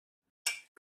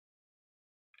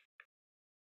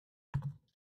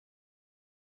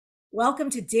Welcome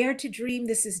to Dare to Dream.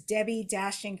 This is Debbi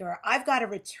Dachinger. I've got a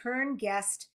return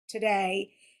guest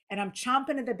today, and I'm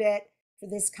chomping at the bit for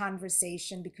this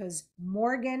conversation because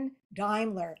Morgan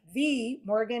Daimler, the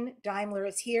Morgan Daimler,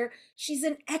 is here. She's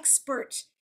an expert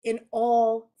in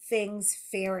all things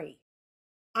fairy.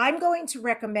 I'm going to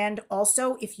recommend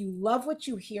also, if you love what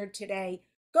you hear today,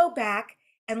 go back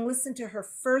and listen to her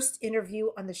first interview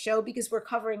on the show because we're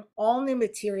covering all new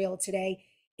material today.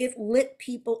 It lit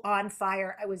people on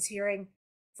fire. I was hearing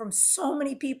from so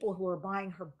many people who are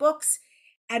buying her books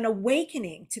and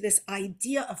awakening to this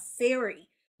idea of fairy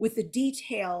with the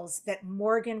details that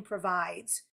Morgan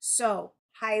provides. So,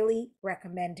 highly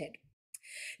recommended.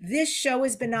 This show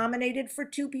has been nominated for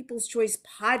two People's Choice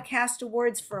Podcast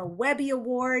Awards, for a Webby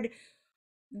Award.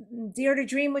 Dare to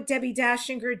Dream with Debbi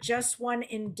Dachinger just won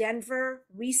in Denver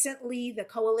recently the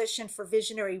Coalition for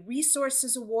Visionary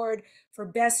Resources Award for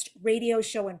Best Radio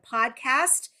Show and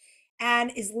Podcast,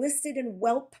 and is listed in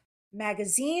Whelp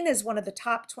magazine as one of the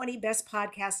top 20 best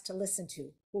podcasts to listen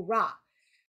to. Hoorah!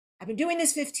 I've been doing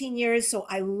this 15 years, so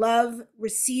I love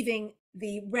receiving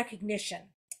the recognition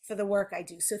for the work I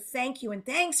do. So thank you, and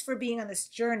thanks for being on this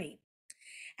journey.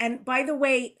 And by the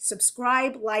way,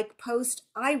 subscribe, like, post.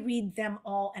 I read them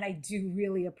all, and I do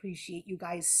really appreciate you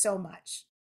guys so much.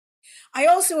 I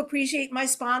also appreciate my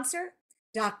sponsor,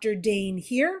 Dr. Dane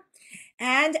here,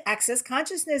 and Access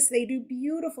Consciousness. They do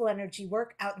beautiful energy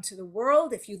work out into the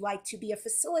world. If you'd like to be a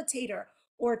facilitator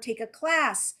or take a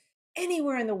class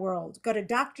anywhere in the world, go to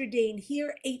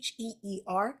drdanehere,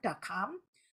 HEER.com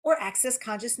or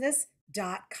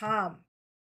accessconsciousness.com.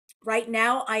 Right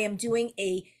now, I am doing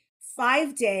a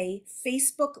 5-day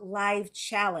Facebook Live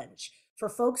challenge for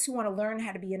folks who want to learn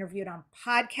how to be interviewed on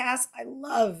podcasts. I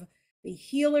love the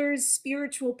healers,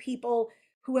 spiritual people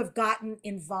who have gotten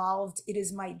involved. It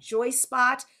is my joy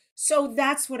spot. So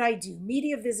that's what I do.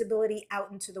 Media visibility out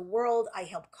into the world. I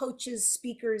help coaches,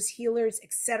 speakers, healers,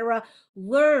 etc.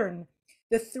 learn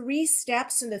the 3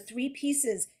 steps and the 3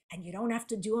 pieces, and you don't have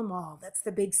to do them all. That's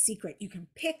the big secret. You can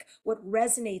pick what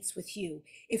resonates with you.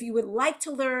 If you would like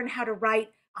to learn how to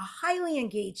write a highly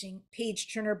engaging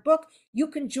page-turner book, you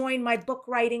can join my book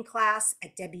writing class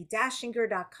at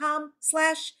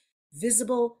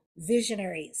debbidachinger.com/visible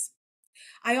visionaries.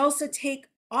 I also take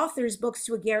authors' books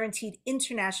to a guaranteed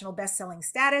international best-selling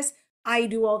status. I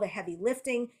do all the heavy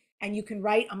lifting, and you can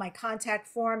write on my contact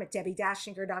form at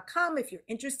debbidachinger.com if you're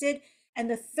interested.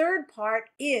 And the third part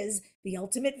is the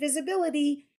ultimate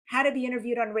visibility, how to be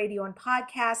interviewed on radio and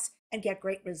podcasts and get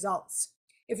great results.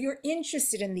 If you're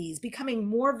interested in these, becoming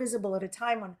more visible at a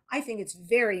time when I think it's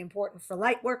very important for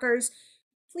light workers,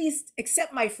 please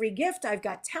accept my free gift. I've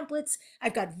got templates,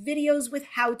 I've got videos with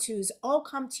how-tos, all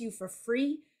come to you for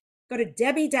free. Go to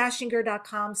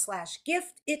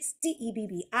debbidachinger.com/gift. It's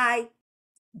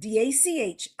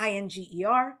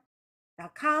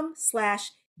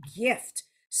DEBBIDACHINGER.com/gift.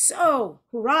 So,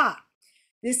 hurrah!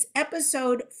 This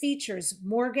episode features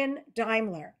Morgan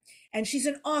Daimler, and she's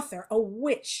an author, a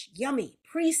witch, yummy,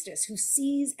 priestess who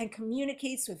sees and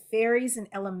communicates with fairies and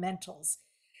elementals.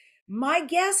 My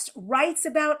guest writes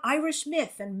about Irish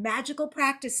myth and magical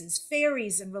practices,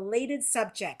 fairies, and related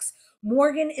subjects.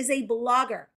 Morgan is a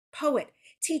blogger, poet,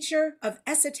 teacher of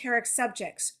esoteric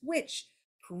subjects, witch,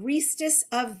 priestess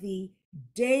of the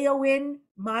Daoin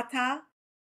Mata.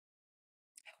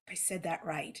 I said that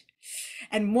right.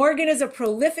 And Morgan is a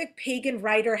prolific pagan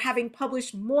writer, having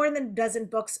published more than a dozen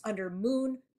books under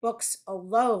Moon Books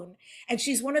alone. And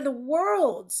she's one of the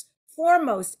world's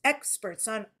foremost experts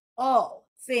on all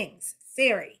things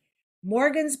fairy.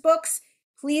 Morgan's books,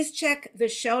 please check the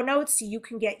show notes so you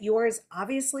can get yours.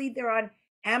 Obviously, they're on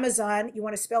Amazon. You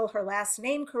want to spell her last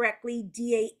name correctly,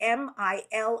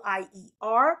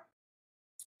 DAMILIER.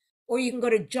 Or you can go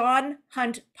to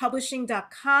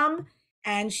johnhuntpublishing.com.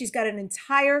 And she's got an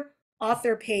entire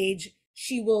author page.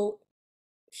 She will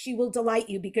delight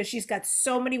you because she's got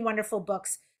so many wonderful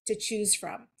books to choose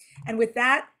from. And with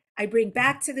that, I bring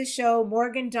back to the show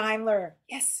Morgan Daimler.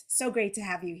 Yes, so great to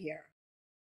have you here.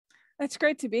 It's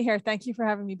great to be here. Thank you for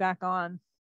having me back on.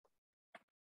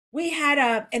 We had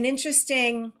an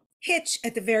interesting hitch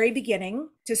at the very beginning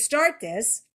to start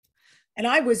this, and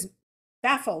I was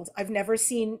baffled. I've never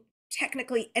seen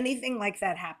technically anything like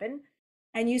that happen.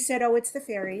 And you said, oh, it's the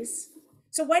fairies.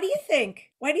 So why do you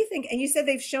think? And you said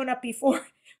they've shown up before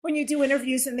when you do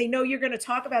interviews and they know you're going to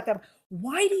talk about them.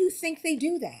 Why do you think they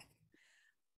do that?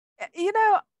 You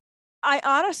know, I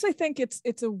honestly think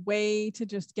it's a way to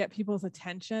just get people's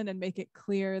attention and make it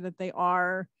clear that they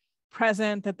are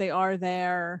present, that they are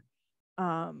there.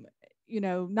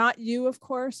 Not you, of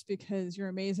course, because you're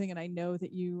amazing. And I know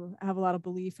that you have a lot of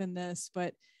belief in this,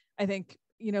 but I think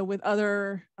with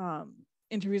other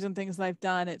interviews and things that I've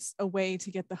done, it's a way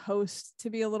to get the host to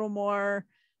be a little more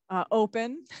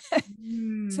open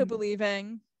to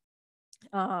believing,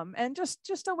 and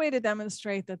just a way to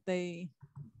demonstrate that they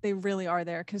really are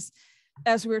there. Because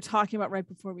as we were talking about right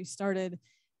before we started,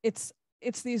 it's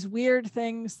these weird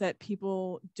things that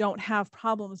people don't have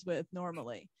problems with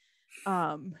normally,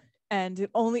 and it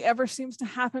only ever seems to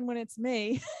happen when it's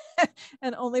me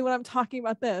and only when I'm talking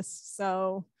about this.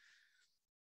 So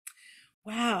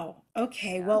Wow.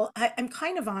 Okay. yeah. Well, I'm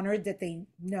kind of honored that they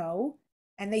know,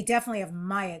 and they definitely have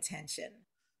my attention.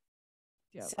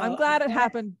 Yeah, So I'm I'm glad it glad.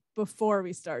 happened before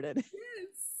we started.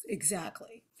 Yes,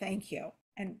 exactly. Thank you.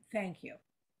 And thank you.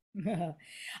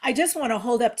 I just want to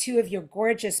hold up two of your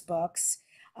gorgeous books.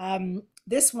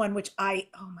 This one, which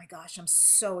oh my gosh, I'm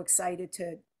so excited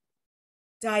to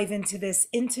dive into this,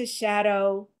 Into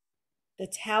Shadow, the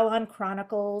Talon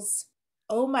Chronicles.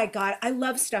 Oh my God, I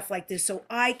love stuff like this. So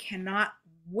I cannot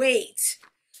wait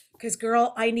because,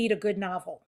 girl, I need a good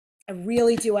novel. I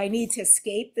really do. I need to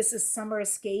escape. This is summer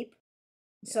escape.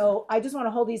 Yeah. So I just want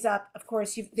to hold these up. Of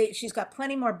course, she's got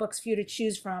plenty more books for you to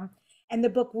choose from. And the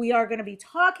book we are going to be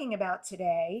talking about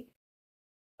today,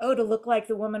 oh, to look like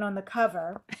the woman on the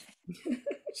cover,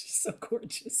 she's so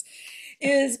gorgeous,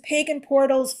 is Pagan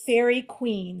Portals Fairy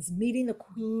Queens, Meeting the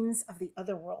Queens of the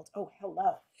Otherworld. Oh,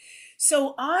 hello.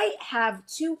 So I have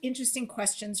two interesting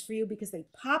questions for you because they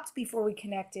popped before we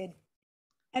connected.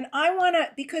 And I want to,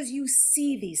 because you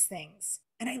see these things,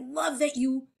 and I love that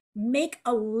you make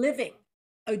a living,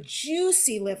 a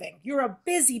juicy living. You're a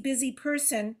busy, busy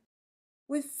person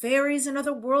with fairies and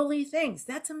other worldly things.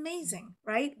 That's amazing,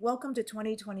 right? Welcome to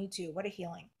 2022. What a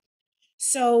healing.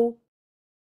 So,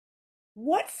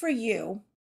 what for you,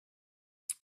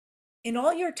 in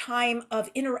all your time of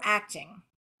interacting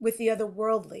with the other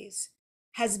worldlies,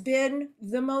 has been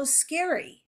the most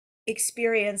scary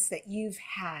experience that you've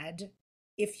had,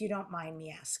 if you don't mind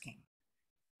me asking?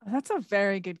 That's a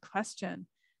very good question.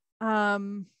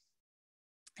 Um,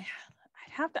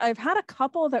 I've had a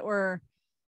couple that were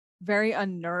very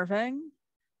unnerving.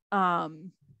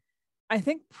 Um, I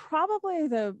think probably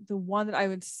the one that I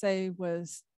would say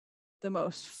was the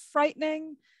most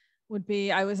frightening would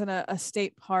be I was in a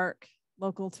state park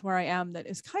local to where I am that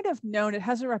is kind of known. It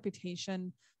has a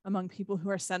reputation among people who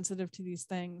are sensitive to these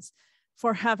things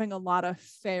for having a lot of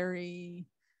fairy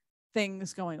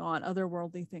things going on,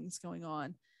 otherworldly things going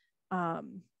on.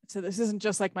 So this isn't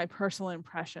just like my personal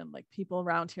impression, like people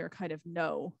around here kind of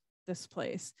know this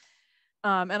place.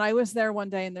 And I was there one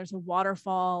day and there's a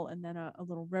waterfall and then a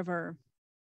little river.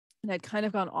 And I'd kind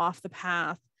of gone off the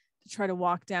path to try to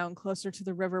walk down closer to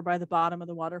the river by the bottom of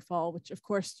the waterfall, which of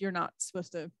course you're not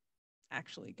supposed to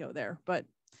actually go there, but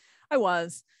I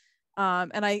was.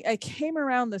 And I came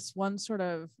around this one sort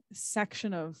of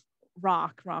section of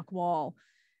rock wall,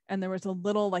 and there was a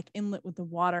little like inlet with the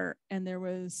water, and there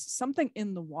was something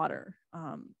in the water,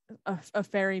 a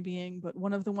fairy being, but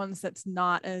one of the ones that's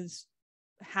not as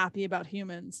happy about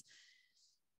humans.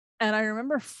 And I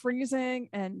remember freezing,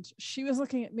 and she was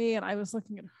looking at me and I was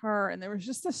looking at her, and there was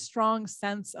just a strong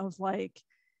sense of like,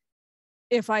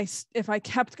 if I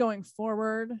kept going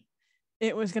forward,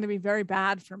 it was going to be very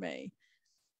bad for me.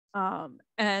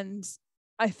 And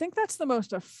I think that's the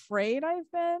most afraid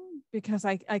I've been, because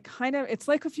I kind of, it's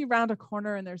like if you round a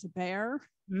corner and there's a bear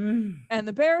and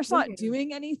the bear's not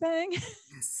doing anything.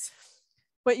 Yes.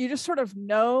 But you just sort of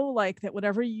know like that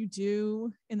whatever you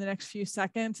do in the next few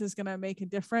seconds is going to make a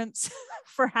difference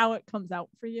for how it comes out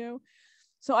for you.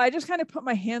 So I just kind of put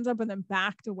my hands up and then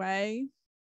backed away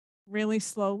really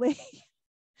slowly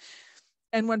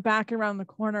and went back around the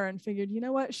corner and figured, you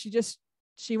know what?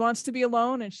 She wants to be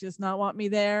alone and she does not want me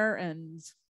there. And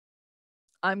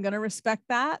I'm going to respect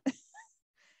that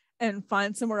and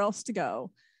find somewhere else to go.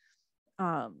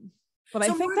 But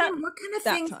So I think that Morgan, what kind of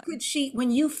that things time. could she,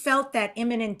 when you felt that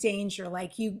imminent danger,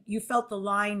 like you felt the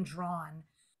line drawn,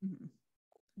 Mhm.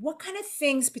 what kind of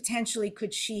things potentially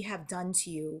could she have done to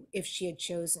you if she had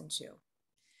chosen to?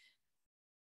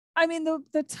 I mean,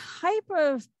 the type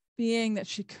of being that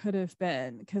she could have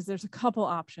been, because there's a couple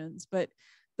options, but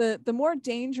the more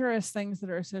dangerous things that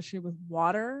are associated with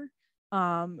water,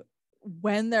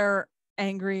 when they're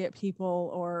angry at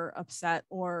people or upset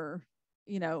or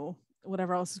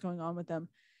whatever else is going on with them,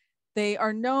 they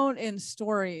are known in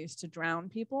stories to drown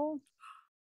people.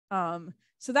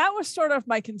 So that was sort of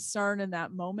my concern in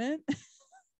that moment.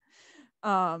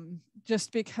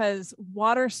 Just because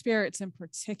water spirits in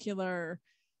particular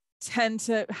tend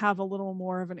to have a little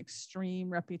more of an extreme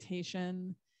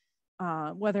reputation,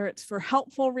 whether it's for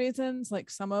helpful reasons, like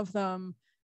some of them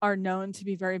are known to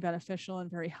be very beneficial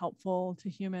and very helpful to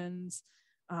humans.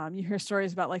 You hear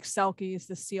stories about like Selkies,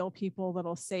 the seal people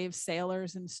that'll save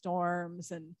sailors in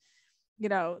storms. And, you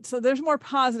know, so there's more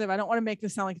positive. I don't want to make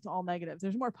this sound like it's all negative.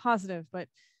 There's more positive, but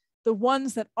the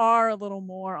ones that are a little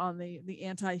more on the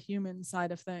anti-human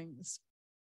side of things,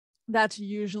 that's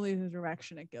usually the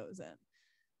direction it goes in.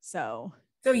 So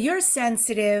you're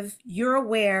sensitive, you're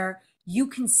aware, you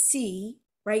can see,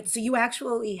 right? So you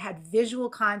actually had visual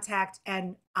contact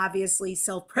and obviously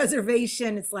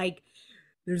self-preservation. It's like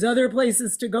there's other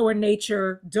places to go in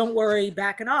nature. Don't worry,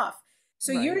 backing off.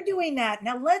 So right. you're doing that.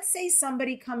 Now let's say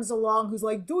somebody comes along who's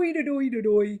like doy da doy da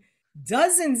doy,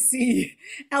 doesn't see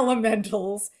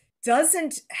elementals,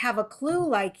 doesn't have a clue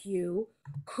like you,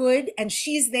 could, and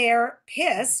she's there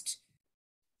pissed.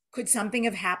 Could something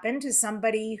have happened to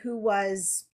somebody who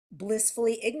was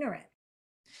blissfully ignorant?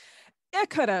 It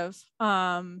could have.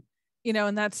 You know,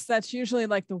 and that's usually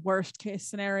like the worst case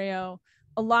scenario.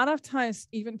 A lot of times,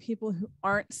 even people who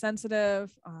aren't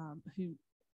sensitive, who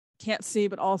can't see,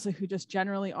 but also who just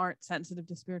generally aren't sensitive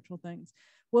to spiritual things,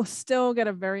 will still get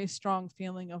a very strong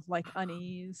feeling of like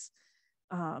unease,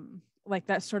 like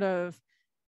that sort of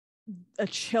a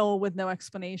chill with no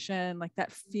explanation, like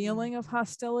that feeling of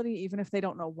hostility, even if they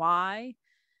don't know why.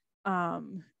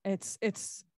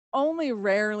 It's only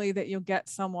rarely that you'll get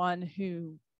someone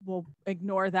who will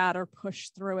ignore that or push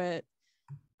through it.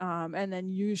 And then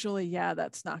usually, yeah,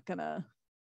 that's not gonna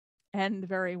end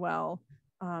very well.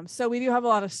 So we do have a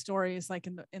lot of stories like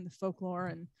in the folklore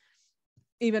and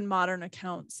even modern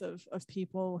accounts of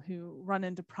people who run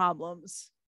into problems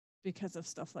because of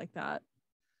stuff like that.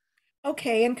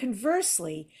 Okay, and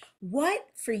conversely, what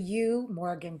for you,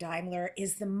 Morgan Daimler,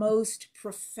 is the most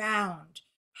profound,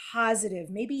 positive,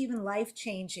 maybe even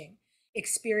life-changing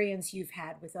experience you've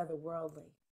had with otherworldly?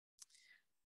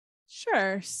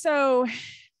 Sure. So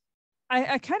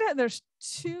I kind of, there's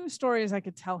two stories I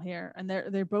could tell here, and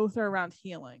they both are around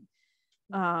healing.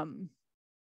 Um,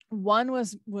 One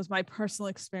was my personal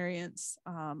experience.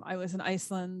 I was in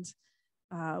Iceland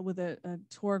with a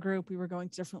tour group. We were going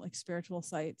to different like spiritual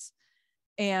sites,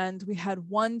 and we had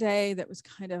one day that was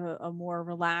kind of a more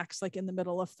relaxed, like in the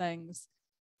middle of things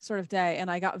sort of day, and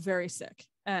I got very sick,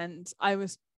 and I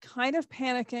was kind of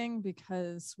panicking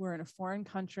because we're in a foreign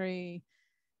country.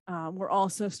 We're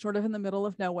also sort of in the middle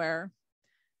of nowhere.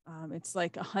 It's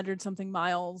like 100 something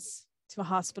miles to a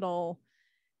hospital.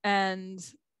 And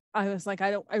I was like,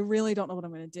 I really don't know what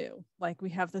I'm going to do. Like,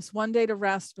 we have this one day to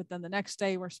rest, but then the next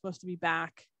day we're supposed to be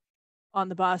back on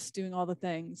the bus doing all the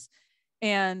things.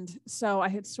 And so I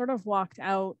had sort of walked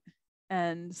out,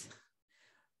 and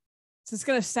it's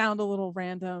going to sound a little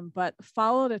random, but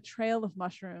followed a trail of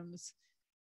mushrooms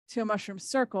to a mushroom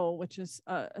circle, which is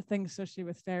a thing associated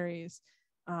with fairies.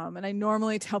 And I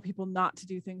normally tell people not to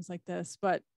do things like this,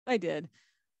 but I did.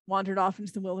 Wandered off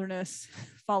into the wilderness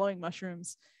following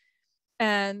mushrooms.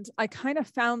 And I kind of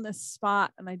found this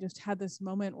spot, and I just had this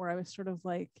moment where I was sort of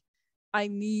like, I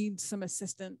need some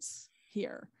assistance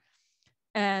here.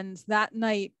 And that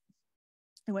night,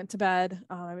 I went to bed.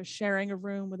 I was sharing a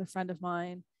room with a friend of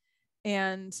mine,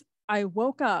 and I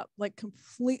woke up, like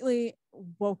completely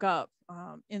woke up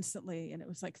instantly. And it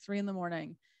was like 3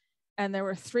 a.m. And there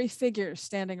were 3 figures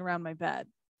standing around my bed.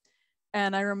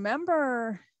 And I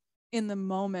remember in the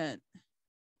moment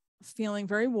feeling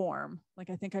very warm. Like,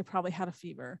 I think I probably had a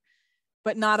fever,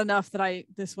 but not enough that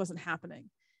this wasn't happening.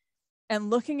 And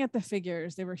looking at the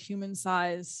figures, they were human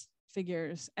size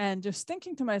figures, and just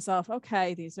thinking to myself,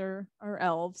 okay, these are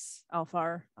elves,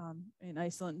 Alfar, in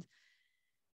Iceland.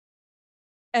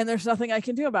 And there's nothing I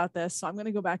can do about this. So I'm going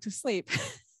to go back to sleep,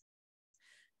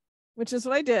 which is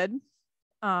what I did.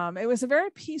 It was a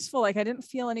very peaceful, like, I didn't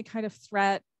feel any kind of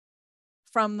threat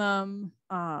from them.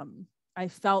 I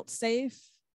felt safe.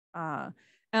 And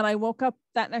I woke up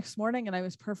that next morning and I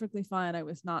was perfectly fine. I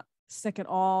was not sick at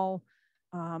all.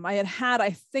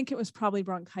 I think it was probably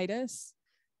bronchitis.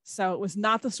 So it was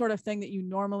not the sort of thing that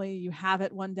you have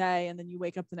it one day and then you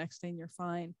wake up the next day and you're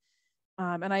fine.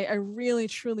 And I really,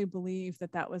 truly believe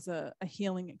that was a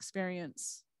healing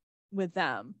experience with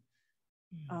them.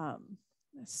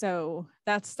 So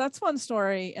that's one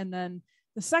story. And then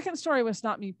the second story was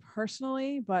not me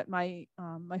personally, but my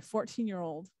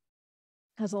 14-year-old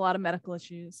has a lot of medical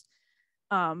issues.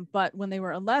 But when they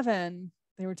were 11,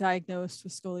 they were diagnosed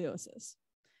with scoliosis.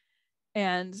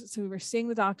 And so we were seeing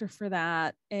the doctor for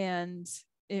that. And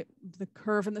the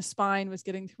curve in the spine was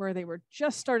getting to where they were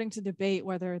just starting to debate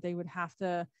whether they would have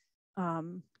to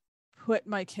put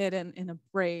my kid in a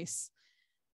brace.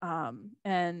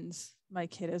 And my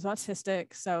kid is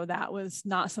autistic, so that was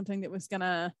not something that was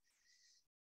gonna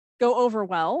go over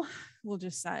well, we'll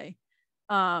just say.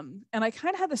 And I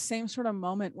kind of had the same sort of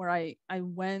moment where I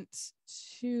went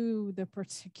to the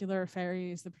particular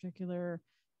fairies, the particular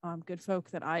good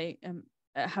folk that I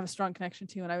have a strong connection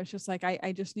to, and I was just like,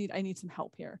 I need some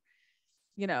help here,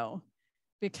 you know,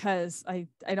 because I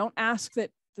don't ask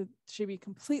that she be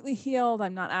completely healed.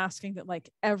 I'm not asking that like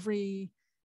every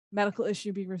medical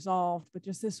issue be resolved, but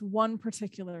just this one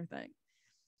particular thing,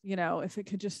 you know, if it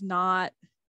could just not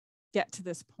get to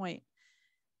this point.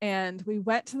 And we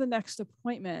went to the next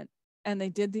appointment and they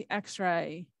did the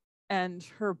x-ray and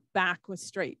her back was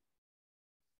straight.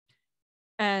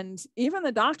 And even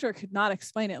the doctor could not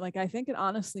explain it. Like, I think it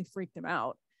honestly freaked him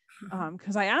out.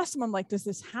 Because I asked him, I'm like, does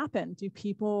this happen? Do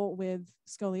people with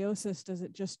scoliosis, does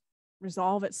it just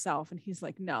resolve itself? And he's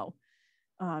like, no.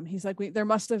 He's like, there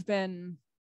must have been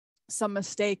some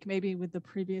mistake maybe with the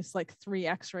previous like 3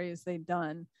 x-rays they'd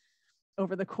done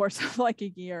over the course of like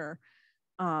a year.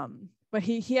 But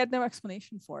he had no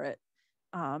explanation for it.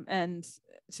 And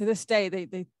to this day,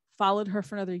 they followed her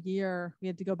for another year. We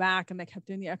had to go back and they kept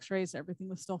doing the x-rays. Everything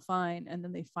was still fine. And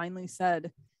then they finally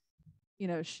said, you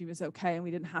know, she was okay and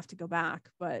we didn't have to go back.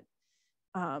 But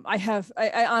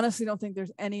I honestly don't think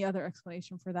there's any other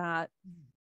explanation for that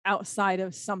outside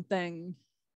of something,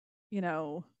 you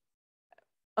know,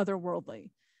 otherworldly,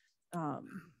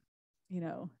 you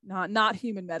know, not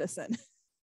human medicine.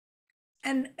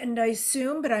 And I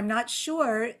assume, but I'm not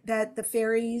sure, that the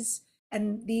fairies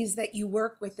and these that you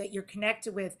work with, that you're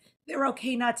connected with, they're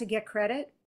okay not to get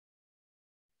credit.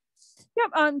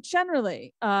 Yeah,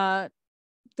 generally,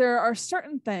 there are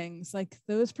certain things like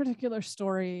those particular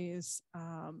stories.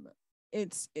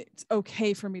 It's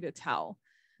okay for me to tell.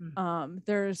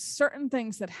 There's certain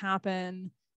things that happen,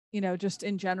 you know, just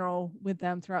in general with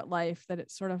them throughout life that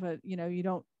it's sort of a, you know, you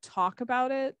don't talk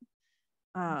about it.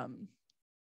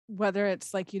 Whether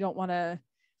it's like you don't want to,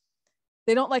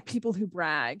 they don't like people who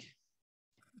brag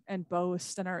and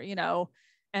boast and are, you know,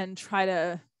 and try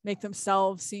to make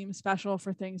themselves seem special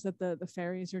for things that the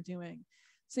fairies are doing.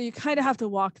 So you kind of have to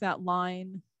walk that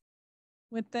line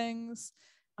with things.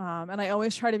 And I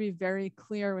always try to be very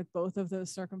clear with both of those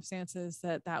circumstances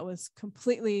that that was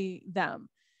completely them,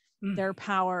 their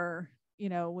power, you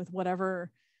know, with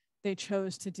whatever they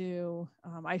chose to do.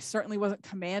 I certainly wasn't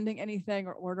commanding anything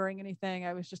or ordering anything.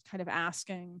 I was just kind of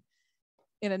asking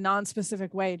in a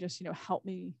non-specific way, just, you know, help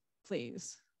me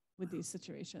please with these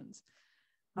situations.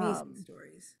 Amazing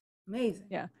stories. Amazing.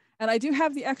 Yeah. And I do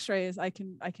have the x-rays. I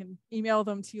can email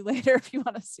them to you later if you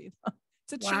want to see them.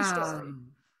 It's a true story.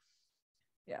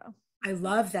 Yeah. I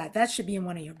love that. That should be in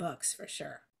one of your books for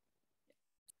sure,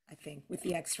 I think, with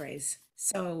the x-rays.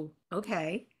 So,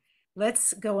 okay.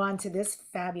 Let's go on to this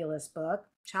fabulous book,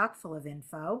 chock full of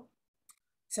info.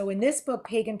 So in this book,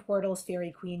 Pagan Portals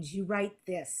Fairy Queens, you write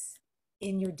this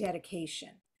in your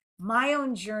dedication. My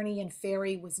own journey in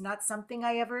fairy was not something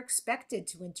I ever expected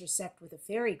to intersect with a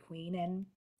fairy queen, and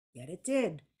yet it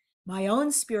did. My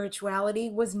own spirituality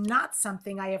was not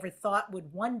something I ever thought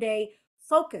would one day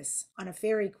focus on a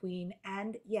fairy queen,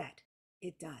 and yet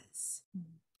it does.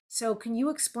 So can you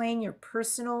explain your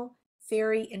personal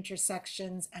fairy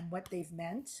intersections and what they've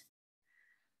meant?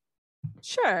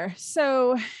 Sure.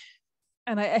 So,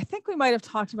 and I think we might have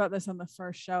talked about this on the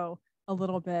first show a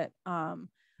little bit.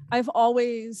 I've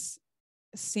always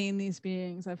seen these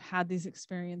beings. I've had these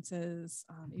experiences,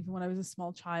 even when I was a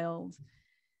small child,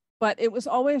 but it was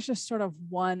always just sort of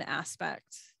one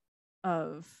aspect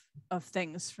of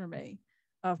things for me,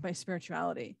 of my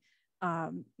spirituality.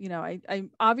 You know, I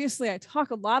obviously I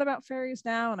talk a lot about fairies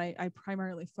now, and I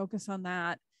primarily focus on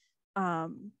that.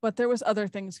 But there was other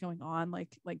things going on,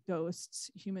 like ghosts,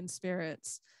 human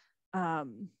spirits.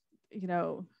 You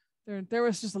know, there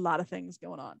was just a lot of things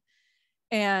going on.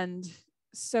 And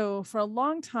so for a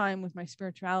long time with my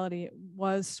spirituality, it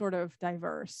was sort of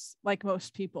diverse, like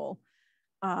most people.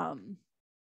 And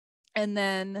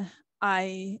then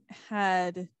I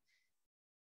had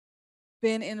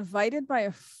been invited by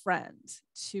a friend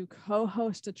to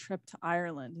co-host a trip to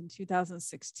Ireland in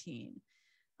 2016.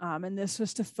 And this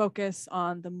was to focus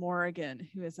on the Morrigan,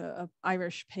 who is a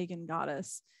Irish pagan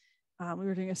goddess. We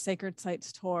were doing a sacred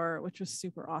sites tour, which was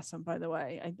super awesome, by the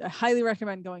way. I highly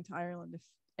recommend going to Ireland if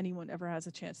anyone ever has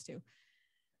a chance to.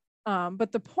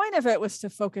 But the point of it was to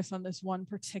focus on this one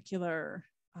particular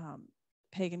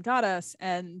pagan goddess.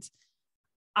 And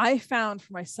I found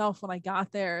for myself when I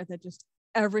got there that just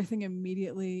everything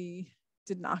immediately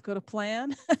did not go to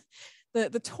plan.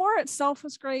 The tour itself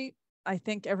was great. I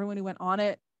think everyone who went on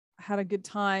it had a good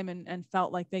time and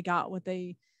felt like they got what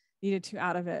they needed to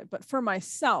out of it. But for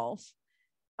myself,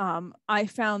 I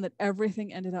found that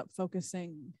everything ended up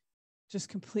focusing just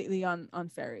completely on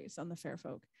fairies, on the fair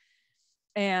folk.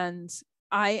 And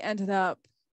I ended up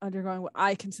undergoing what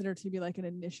I consider to be like an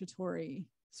initiatory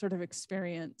sort of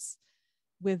experience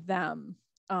with them.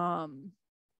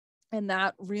 And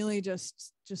that really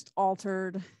just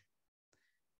altered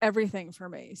everything for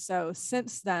me. So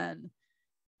since then,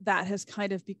 that has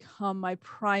kind of become my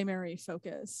primary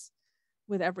focus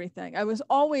with everything. I was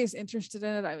always interested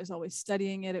in it. I was always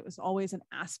studying it. It was always an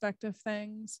aspect of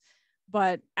things.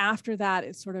 But after that,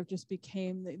 it sort of just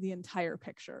became the entire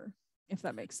picture, if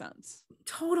that makes sense.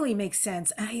 Totally makes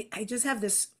sense. I just have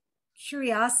this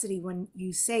curiosity when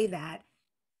you say that.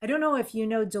 I don't know if you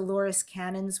know Dolores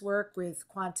Cannon's work with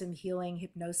quantum healing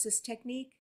hypnosis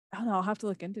technique. I don't know. I'll have to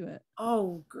look into it.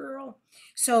 Oh, girl.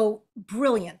 So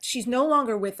brilliant. She's no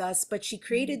longer with us, but she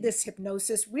created this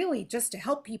hypnosis really just to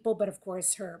help people. But of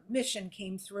course, her mission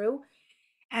came through.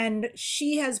 And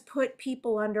she has put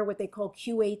people under what they call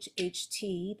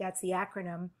QHHT. That's the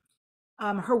acronym.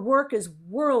 Her work is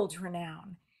world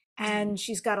renowned. And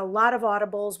she's got a lot of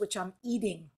audibles, which I'm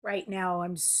eating right now.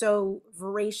 I'm so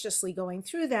voraciously going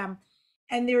through them.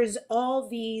 And there's all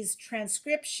these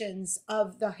transcriptions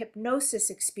of the hypnosis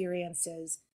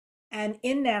experiences. And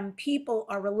in them, people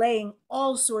are relaying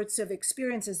all sorts of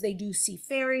experiences. They do see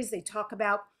fairies, they talk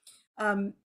about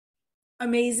um,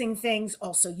 amazing things,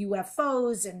 also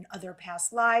UFOs and other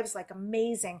past lives, like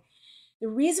amazing. The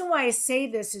reason why I say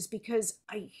this is because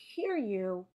I hear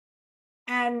you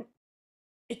and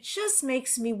it just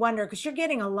makes me wonder because you're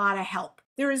getting a lot of help.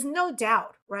 There is no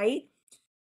doubt, right,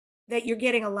 that you're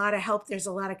getting a lot of help. There's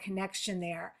a lot of connection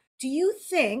there. Do you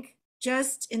think,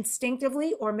 just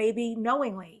instinctively or maybe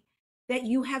knowingly, that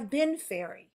you have been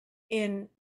fairy in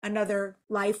another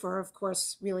life or, of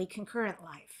course, really concurrent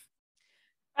life?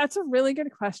 That's a really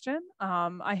good question.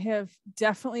 I have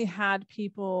definitely had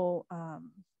people,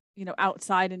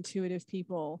 outside intuitive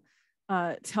people,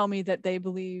 tell me that they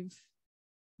believe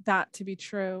that to be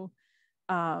true.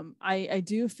 I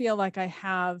do feel like I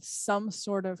have some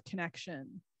sort of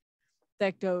connection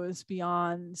that goes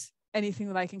beyond anything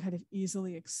that I can kind of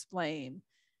easily explain.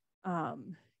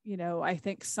 I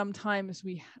think sometimes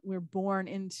we're born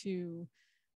into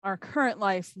our current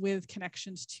life with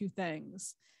connections to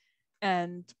things.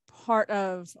 And part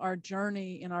of our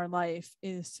journey in our life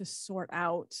is to sort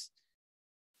out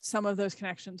some of those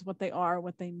connections, what they are,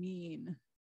 what they mean.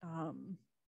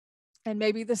 And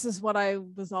maybe this is what I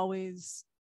was always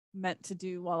meant to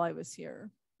do while I was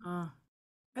here. Oh,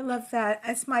 I love that.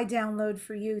 That's my download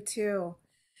for you too.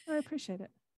 I appreciate it.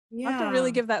 I have to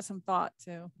really Yeah. give that some thought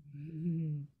too.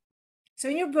 Mhm. So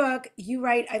in your book, you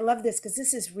write, I love this because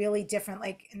this is really different.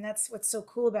 Like, and that's what's so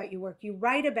cool about your work. You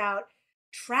write about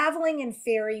traveling in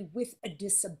fairy with a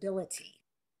disability.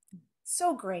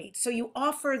 So great. So you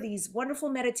offer these wonderful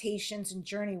meditations and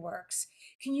journey works.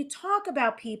 Can you talk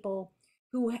about people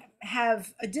who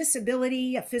have a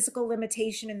disability, a physical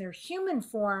limitation in their human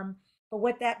form, but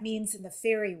what that means in the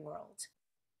fairy world?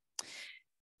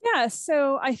 Yeah,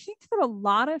 so I think that a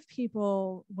lot of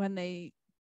people, when they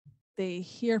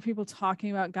hear people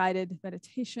talking about guided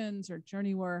meditations or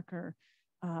journey work or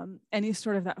any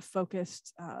sort of that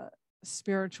focused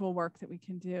spiritual work that we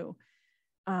can do,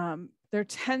 there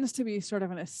tends to be sort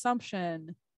of an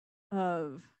assumption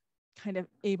of kind of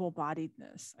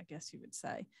able-bodiedness, I guess you would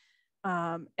say.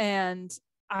 And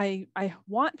I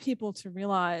want people to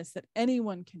realize that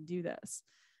anyone can do this.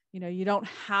 You don't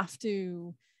have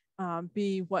to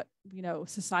be what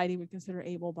society would consider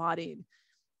able-bodied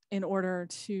in order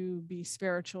to be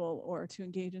spiritual or to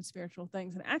engage in spiritual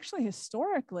things. And actually,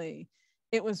 historically,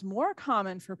 it was more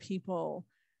common for people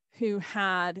who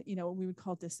had, what we would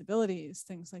call disabilities,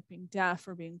 things like being deaf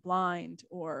or being blind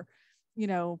or,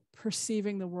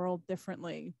 perceiving the world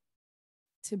differently,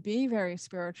 to be very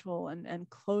spiritual and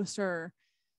closer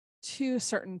to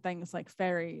certain things like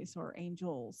fairies or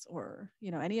angels or,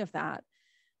 any of that.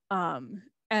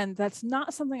 And that's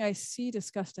not something I see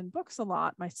discussed in books a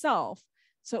lot myself.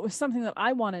 So it was something that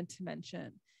I wanted to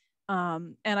mention.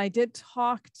 And I did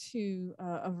talk to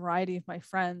a variety of my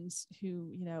friends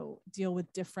who, deal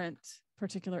with different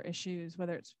particular issues,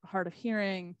 whether it's hard of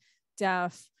hearing,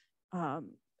 deaf,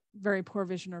 very poor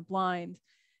vision or blind.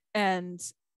 And,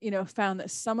 found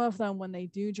that some of them, when they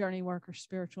do journey work or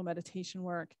spiritual meditation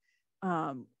work,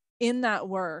 in that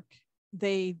work,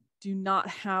 they do not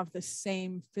have the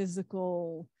same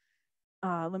physical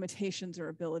limitations or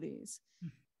abilities.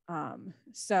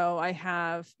 So I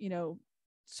have,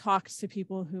 talked to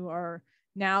people who are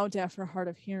now deaf or hard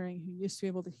of hearing, who used to be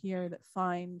able to hear, that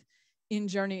find in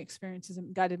journey experiences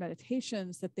and guided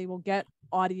meditations that they will get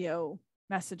audio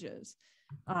messages.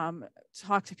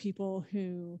 Talk to people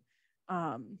who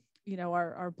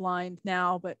are blind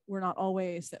now, but we're not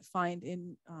always, that find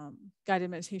in guided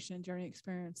meditation and journey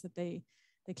experience that they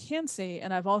can see.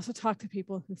 And I've also talked to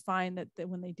people who find that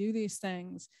when they do these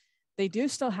things, they do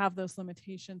still have those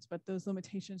limitations, but those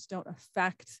limitations don't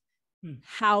affect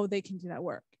how they can do that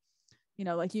work.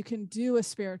 Like you can do a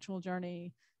spiritual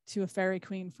journey to a fairy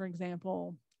queen, for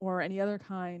example, or any other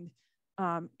kind,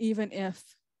 even if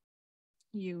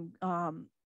you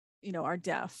are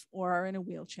deaf or are in a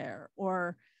wheelchair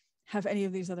or have any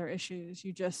of these other issues.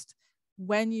 You just,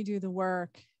 when you do the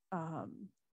work,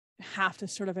 have to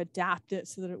sort of adapt it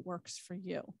so that it works for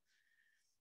you.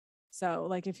 So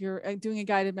like if you're doing a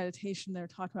guided meditation, they're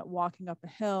talking about walking up a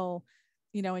hill,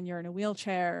 and you're in a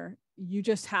wheelchair, you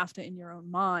just have to, in your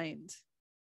own mind,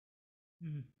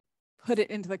 put it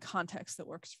into the context that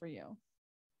works for you.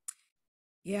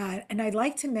 Yeah, and I'd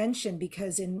like to mention,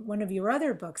 because in one of your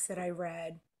other books that I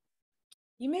read,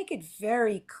 you make it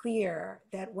very clear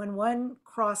that when one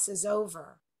crosses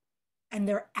over and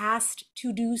they're asked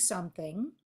to do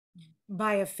something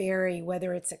by a fairy,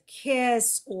 whether it's a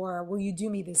kiss or will you do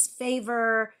me this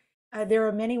favor, there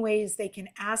are many ways they can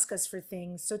ask us for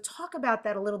things. So talk about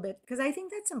that a little bit, because I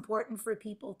think that's important for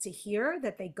people to hear,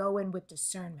 that they go in with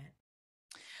discernment.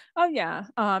 Oh yeah.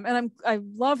 And I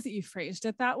love that you phrased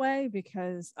it that way,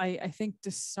 because I think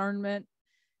discernment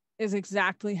is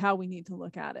exactly how we need to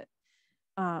look at it.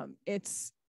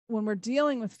 It's when we're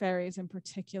dealing with fairies in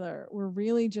particular, we're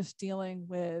really just dealing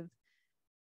with,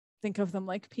 think of them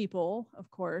like people, of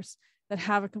course, that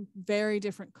have a very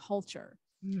different culture.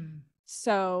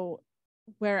 So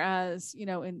whereas,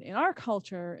 in our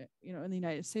culture, in the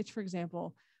United States, for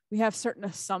example, we have certain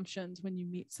assumptions when you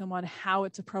meet someone, how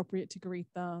it's appropriate to greet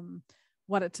them,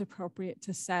 what it's appropriate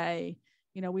to say.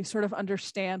 We sort of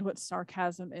understand what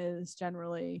sarcasm is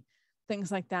generally, things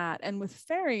like that. And with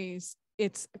fairies,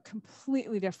 it's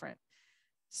completely different.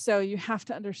 So you have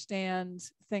to understand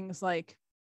things like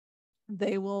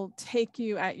they will take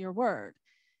you at your word.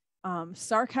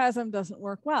 Sarcasm doesn't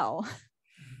work well,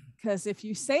 because if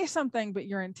you say something, but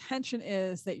your intention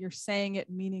is that you're saying it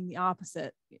meaning the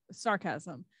opposite,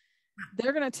 sarcasm,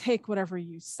 they're going to take whatever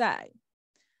you say.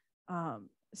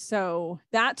 So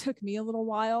that took me a little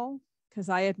while, because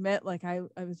I admit, like I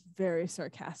was very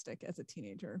sarcastic as a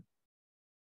teenager.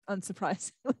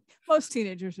 Unsurprisingly, most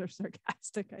teenagers are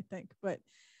sarcastic, I think, but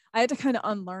I had to kind of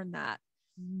unlearn that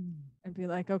and be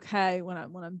like, okay, when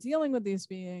I'm dealing with these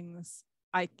beings,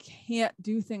 I can't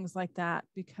do things like that,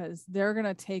 because they're going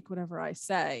to take whatever I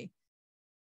say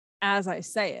as I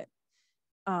say it.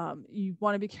 You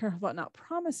want to be careful about not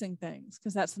promising things,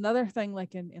 because that's another thing,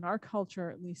 like in our culture,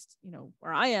 at least,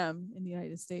 where I am in the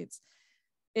United States,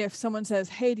 if someone says,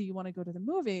 hey, do you want to go to the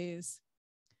movies?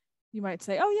 You might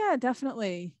say, oh yeah,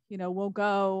 definitely, we'll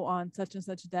go on such and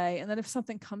such a day. And then if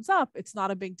something comes up, it's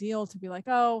not a big deal to be like,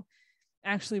 oh,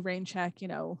 actually rain check,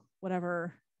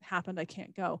 whatever happened, I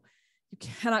can't go. You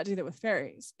cannot do that with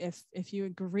fairies. If you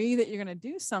agree that you're going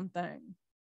to do something,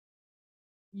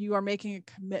 you are making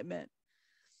a commitment.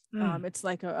 It's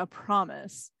like a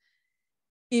promise.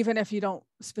 Even if you don't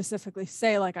specifically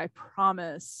say, like, I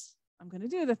promise I'm going to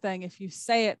do the thing, if you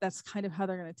say it, that's kind of how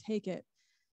they're going to take it.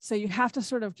 So you have to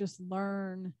sort of just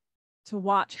learn to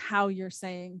watch how you're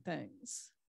saying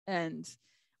things. And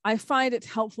I find it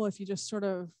helpful if you just sort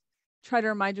of try to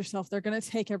remind yourself they're going to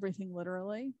take everything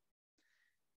literally.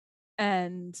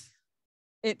 And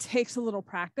it takes a little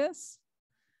practice,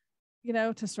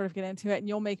 to sort of get into it, and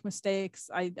you'll make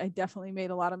mistakes. I definitely made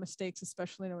a lot of mistakes,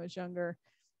 especially when I was younger.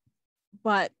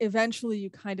 But eventually you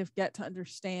kind of get to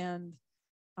understand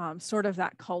sort of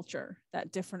that culture,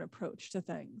 that different approach to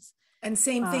things. And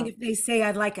same thing if they say,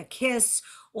 I'd like a kiss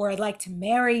or I'd like to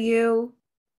marry you.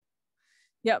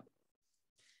 Yep.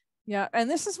 Yeah. And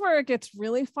this is where it gets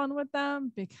really fun with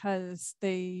them, because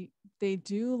they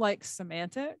do like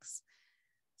semantics.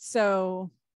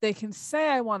 So they can say,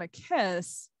 I want a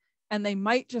kiss, and they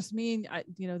might just mean,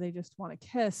 they just want a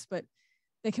kiss, but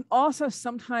they can also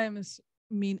sometimes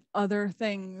mean other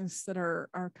things that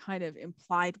are kind of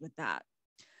implied with that.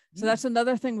 So that's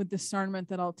another thing with discernment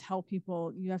that I'll tell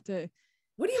people. You have to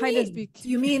What do you kind mean? of be. Do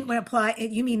you mean when apply?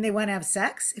 You mean they want to have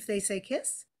sex if they say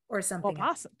kiss or something?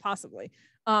 Well, possibly.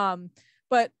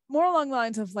 But more along the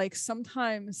lines of, like,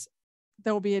 sometimes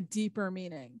there will be a deeper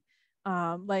meaning.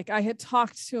 Like I had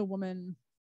talked to a woman.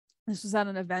 This was at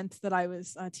an event that I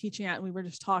was teaching at, and we were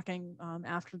just talking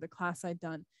after the class I'd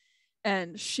done.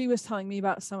 And she was telling me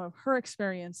about some of her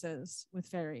experiences with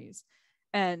fairies.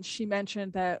 And she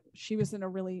mentioned that she was in a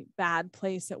really bad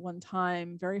place at one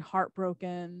time, very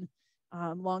heartbroken.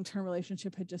 Long-term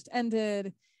relationship had just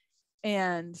ended.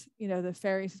 And, the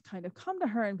fairies have kind of come to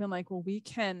her and been like, well, we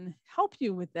can help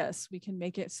you with this. We can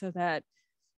make it so that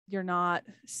you're not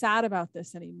sad about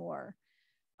this anymore.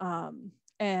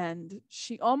 And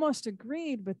she almost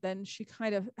agreed, but then she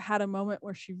kind of had a moment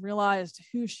where she realized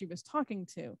who she was talking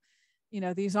to.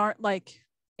 These aren't like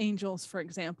angels, for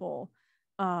example.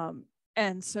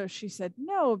 And so she said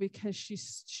no, because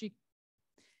she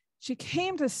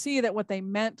came to see that what they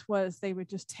meant was they would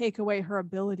just take away her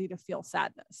ability to feel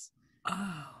sadness.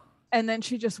 Oh. And then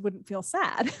she just wouldn't feel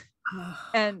sad. Oh.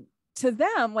 And to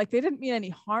them, like, they didn't mean any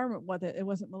harm with it. It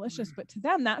wasn't malicious, but to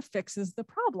them that fixes the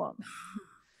problem.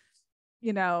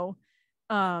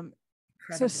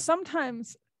 So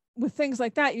sometimes with things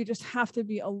like that, you just have to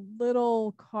be a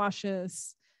little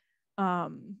cautious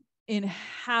in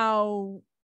how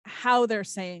they're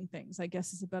saying things, I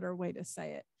guess is a better way to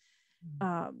say it.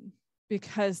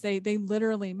 Because they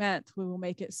literally meant, we will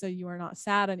make it so you are not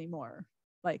sad anymore,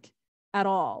 like at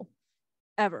all,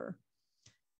 ever.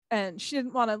 And she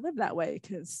didn't want to live that way,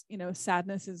 because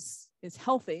sadness is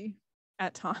healthy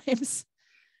at times.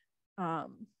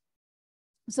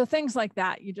 So things like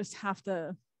that, you just have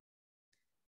to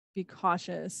be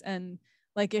cautious. And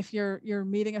like, if you're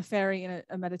meeting a fairy in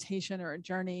a meditation or a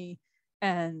journey,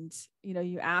 and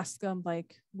you ask them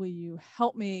like, will you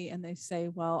help me? And they say,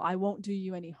 well, I won't do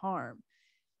you any harm.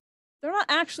 They're not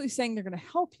actually saying they're going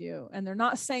to help you, and they're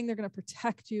not saying they're going to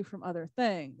protect you from other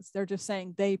things. They're just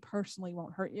saying they personally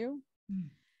won't hurt you.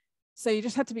 So you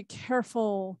just have to be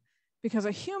careful, because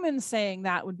a human saying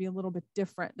that would be a little bit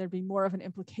different. There'd be more of an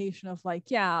implication of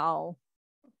like, yeah, I'll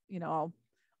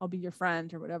be your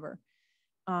friend or whatever.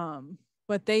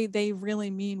 But they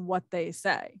really mean what they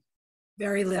say.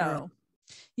 Very literal. So,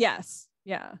 yes.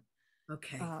 Yeah.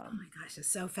 Okay. Oh my gosh,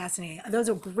 it's so fascinating. Those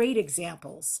are great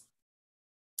examples.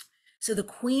 So the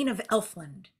Queen of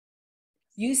Elfland,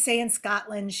 you say in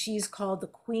Scotland, she's called the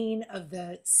Queen of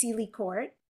the Seelie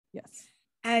Court. Yes.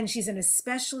 And she's an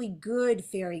especially good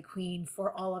fairy queen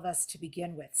for all of us to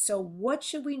begin with. So what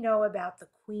should we know about the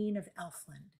Queen of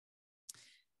Elfland?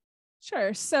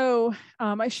 Sure. So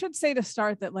I should say to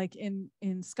start that, like, in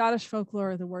Scottish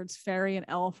folklore, the words fairy and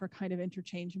elf are kind of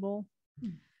interchangeable.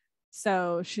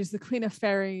 So she's the queen of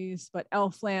fairies, but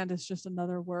Elfland is just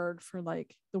another word for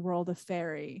like the world of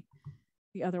fairy,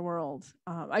 the other world.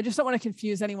 I just don't want to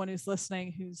confuse anyone who's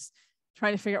listening, who's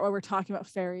trying to figure out why we're talking about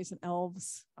fairies and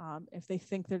elves. If they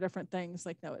think they're different things,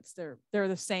 like, no, they're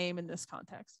the same in this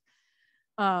context.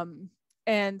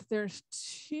 And there's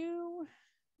two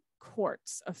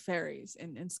courts of fairies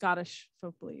in Scottish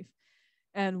folk belief.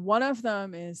 And one of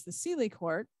them is the Seelie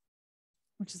Court,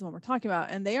 which is the one we're talking about.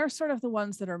 And they are sort of the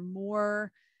ones that are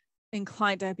more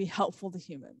inclined to be helpful to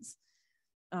humans.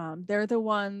 They're the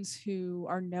ones who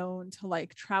are known to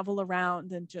like travel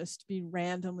around and just be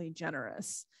randomly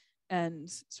generous and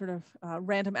sort of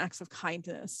random acts of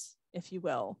kindness, if you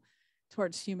will,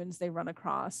 towards humans they run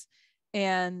across.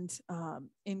 And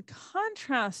in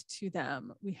contrast to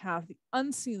them, we have the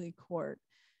Unseelie Court.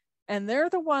 And they're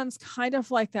the ones kind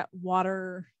of like that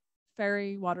water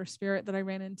fairy, water spirit that I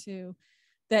ran into,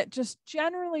 that just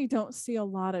generally don't see a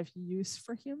lot of use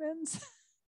for humans.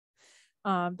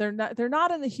 They're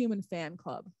not in the human fan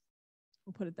club.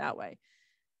 We'll put it that way.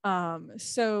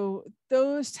 So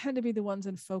those tend to be the ones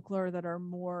in folklore that are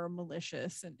more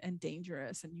malicious and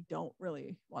dangerous, and you don't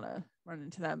really want to run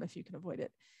into them if you can avoid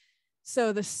it.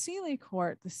 So the Seelie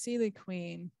Court, the Seelie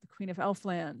Queen, the Queen of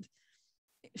Elfland,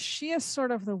 she is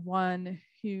sort of the one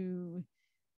who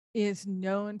is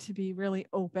known to be really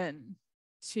open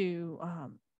to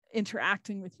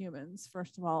interacting with humans,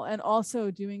 first of all, and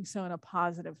also doing so in a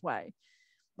positive way.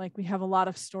 Like, we have a lot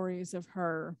of stories of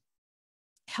her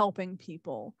helping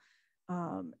people,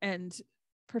 and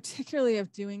particularly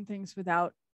of doing things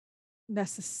without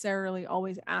necessarily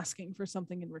always asking for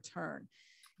something in return.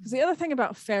 Because the other thing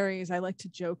about fairies, I like to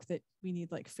joke that we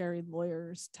need like fairy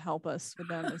lawyers to help us with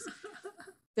them, is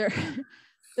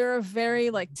they're a very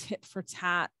like tit for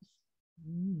tat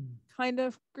kind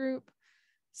of group.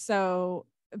 So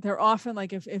they're often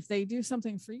like, if they do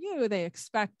something for you, they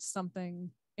expect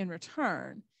something in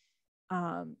return.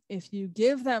 If you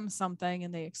give them something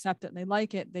and they accept it and they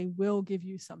like it, they will give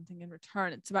you something in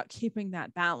return. It's about keeping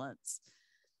that balance.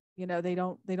 They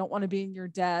don't want to be in your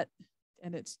debt,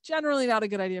 and it's generally not a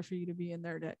good idea for you to be in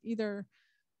their debt either.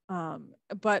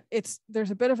 But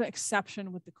there's a bit of an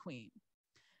exception with the queen,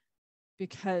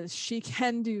 because she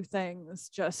can do things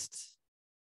just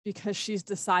because she's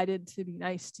decided to be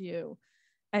nice to you,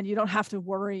 and you don't have to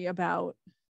worry about,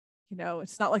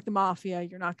 it's not like the mafia.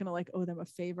 You're not going to like owe them a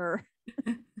favor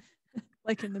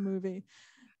like in the movie.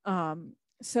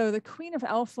 So the Queen of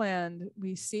Elfland,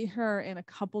 we see her in a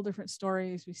couple different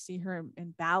stories. We see her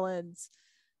in ballads.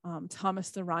 Thomas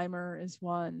the Rhymer is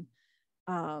one.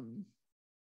 Um,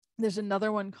 there's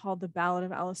another one called The Ballad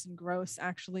of Alison Gross,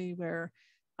 actually, where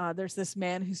there's this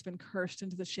man who's been cursed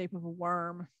into the shape of a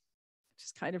worm, which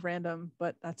is kind of random,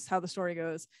 but that's how the story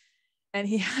goes. And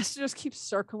he has to just keep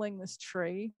circling this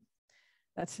tree.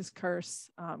 That's his curse,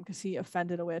 because he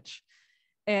offended a witch,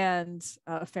 and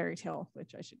a fairy tale,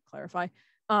 which I should clarify.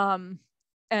 And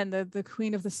the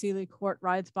queen of the Sealy court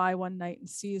rides by one night and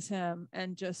sees him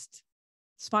and just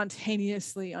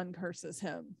spontaneously uncurses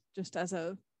him, just as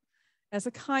a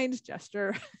kind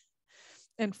gesture,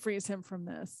 and frees him from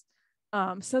this.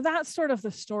 So that's sort of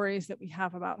the stories that we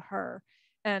have about her.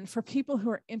 And for people who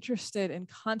are interested in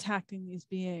contacting these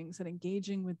beings and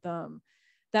engaging with them,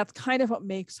 that's kind of what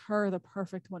makes her the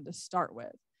perfect one to start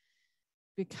with,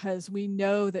 because we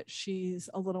know that she's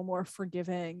a little more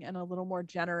forgiving and a little more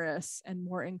generous and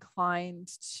more inclined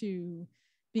to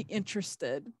be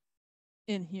interested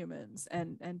in humans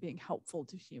and being helpful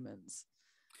to humans,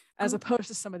 as opposed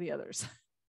to some of the others.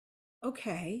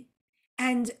 Okay.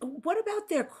 And what about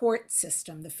their court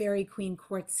system, the Fairy Queen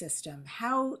court system?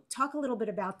 Talk a little bit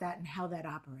about that and how that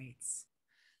operates.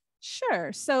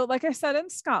 Sure. So, like I said,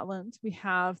 in Scotland, we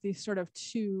have these sort of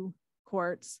two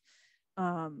courts.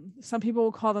 Some people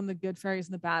will call them the good fairies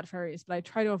and the bad fairies, but I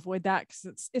try to avoid that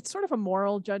because it's sort of a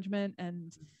moral judgment,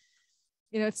 and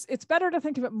it's better to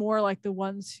think of it more like the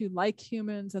ones who like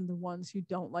humans and the ones who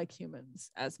don't like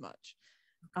humans as much.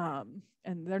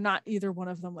 And they're not either one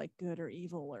of them like good or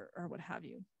evil or what have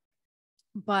you.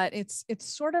 But it's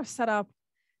sort of set up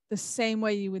the same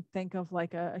way you would think of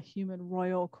like a human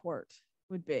royal court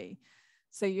would be.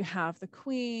 So you have the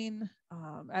queen,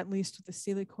 at least with the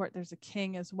Sealy court, there's a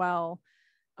king as well.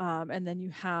 And then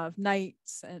you have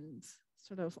knights and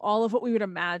sort of all of what we would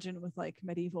imagine with like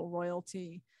medieval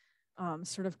royalty,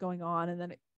 sort of going on. And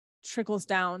then it trickles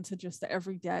down to just the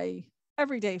everyday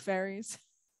fairies,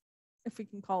 if we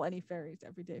can call any fairies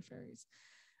everyday fairies.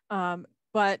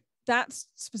 But that's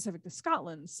specific to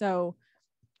Scotland. So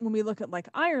when we look at like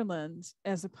Ireland,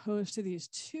 as opposed to these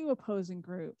two opposing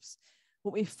groups,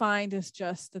 what we find is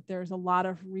just that there's a lot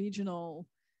of regional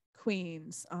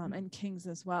queens, and kings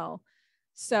as well.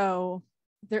 So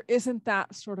there isn't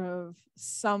that sort of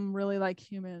some really like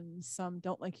humans, some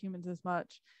don't like humans as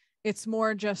much. It's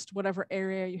more just whatever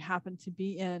area you happen to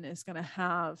be in is going to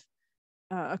have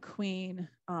a queen,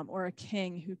 or a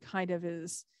king who kind of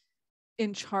is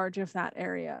in charge of that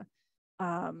area.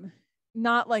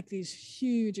 Not like these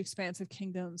huge expansive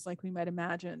kingdoms like we might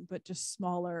imagine, but just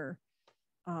smaller,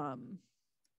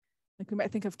 like we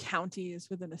might think of counties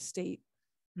within a state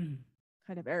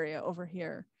kind of area over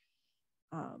here.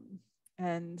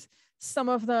 And some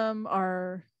of them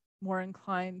are more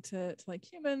inclined to like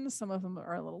humans, some of them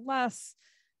are a little less.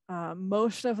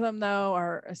 Most of them, though,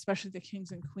 are, especially the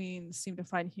kings and queens, seem to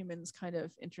find humans kind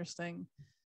of interesting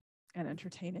and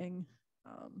entertaining.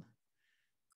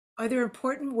 Are there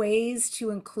important ways to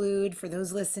include, for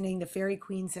those listening, the fairy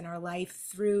queens in our life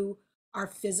through our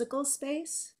physical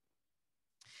space?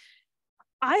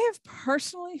 I have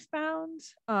personally found,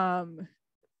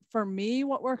 for me,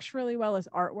 what works really well is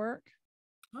artwork.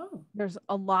 Oh, There's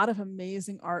a lot of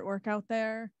amazing artwork out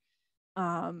there.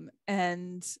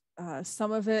 And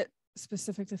some of it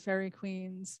specific to fairy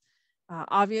queens.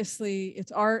 Obviously,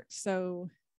 it's art, so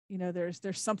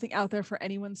there's something out there for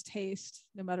anyone's taste,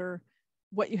 no matter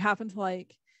what you happen to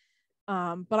like.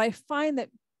 But I find that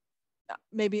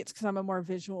maybe it's because I'm a more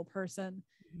visual person.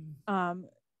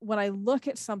 When I look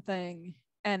at something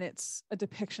and it's a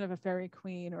depiction of a fairy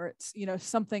queen, or it's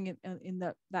something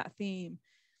in that theme,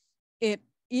 it,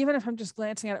 even if I'm just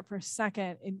glancing at it for a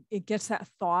second, it gets that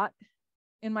thought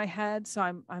in my head. So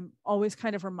I'm always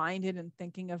kind of reminded and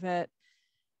thinking of it.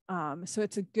 So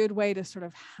it's a good way to sort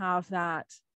of have that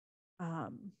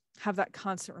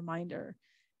constant reminder.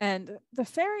 And the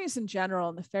fairies in general,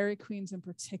 and the fairy queens in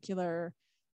particular,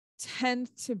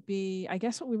 tend to be, I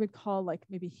guess, what we would call like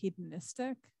maybe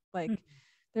hedonistic. Like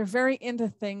they're very into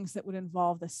things that would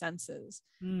involve the senses.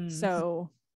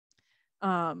 So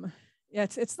yeah,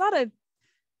 it's not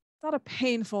a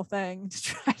painful thing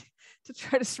to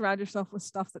try to surround yourself with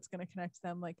stuff that's going to connect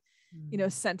them, like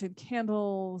scented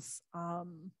candles,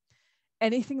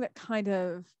 anything that kind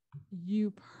of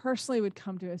you personally would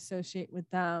come to associate with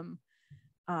them.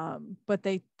 But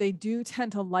they do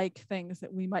tend to like things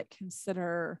that we might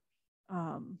consider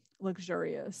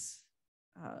luxurious,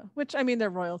 which, I mean, they're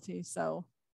royalty, so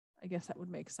I guess that would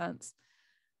make sense.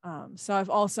 So I've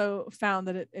also found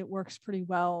that it works pretty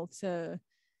well to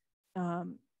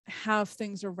have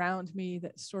things around me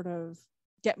that sort of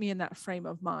get me in that frame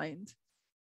of mind.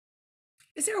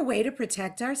 Is there a way to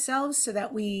protect ourselves so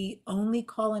that we only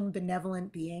call in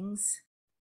benevolent beings?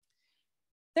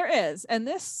 There is, and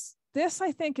this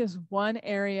I think is one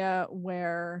area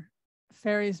where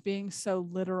fairies being so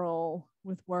literal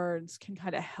with words can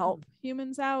kind of help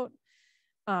humans out.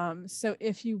 So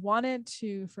if you wanted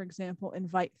to, for example,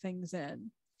 invite things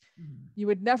in, you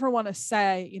would never want to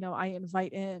say, you know, I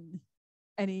invite in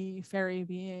any fairy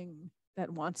being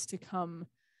that wants to come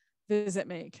visit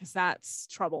me, because that's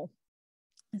trouble.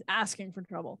 It's asking for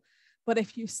trouble. But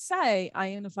if you say, I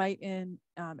invite in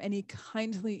any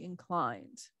kindly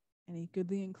inclined, any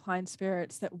goodly inclined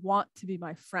spirits that want to be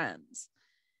my friends,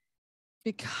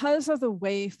 because of the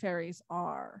way fairies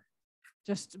are,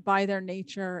 just by their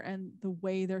nature and the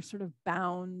way they're sort of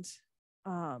bound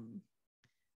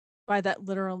by that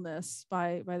literalness,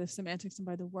 by the semantics and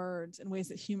by the words in ways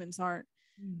that humans aren't,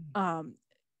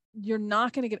 you're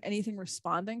not going to get anything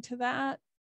responding to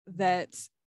that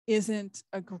isn't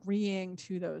agreeing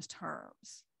to those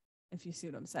terms, if you see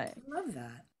what I'm saying. I love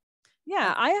that.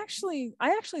 Yeah, I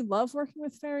actually love working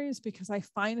with fairies because I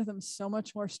find them so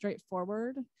much more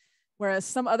straightforward, whereas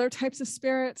some other types of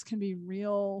spirits can be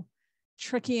real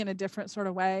tricky in a different sort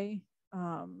of way.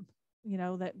 You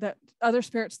know, that other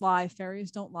spirits lie,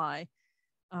 fairies don't lie.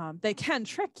 They can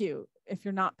trick you if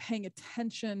you're not paying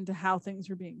attention to how things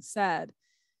are being said.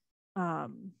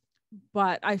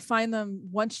 But I find them,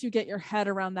 once you get your head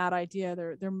around that idea,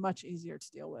 they're much easier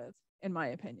to deal with, in my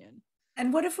opinion.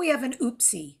 And what if we have an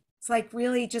oopsie? It's like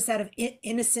really just out of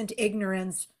innocent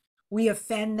ignorance, we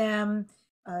offend them.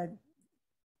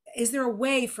 Is there a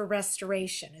way for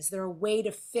restoration? Is there a way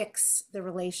to fix the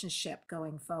relationship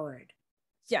going forward?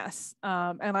 Yes.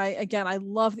 And I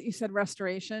love that you said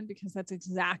restoration, because that's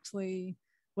exactly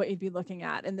what you'd be looking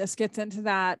at. And this gets into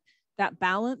that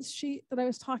balance sheet that I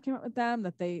was talking about with them,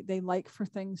 that they like for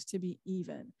things to be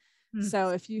even. So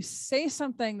if you say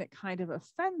something that kind of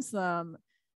offends them,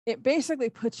 it basically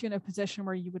puts you in a position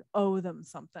where you would owe them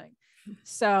something.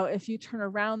 So if you turn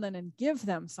around then and give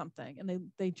them something,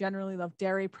 and they generally love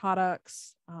dairy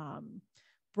products,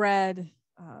 bread,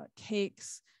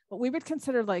 cakes, what we would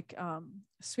consider like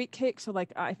sweet cakes. So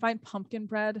like I find pumpkin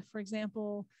bread, for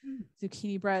example,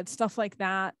 zucchini bread, stuff like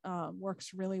that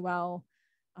works really well.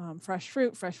 Fresh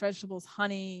fruit, fresh vegetables,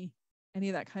 honey, any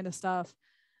of that kind of stuff.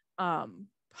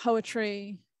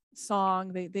 Poetry,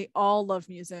 song, they all love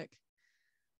music.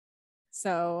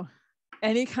 So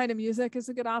any kind of music is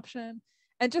a good option.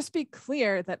 And just be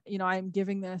clear that, you know, I'm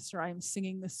giving this, or I'm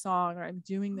singing this song, or I'm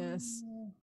doing this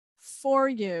for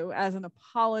you as an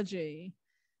apology,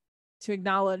 to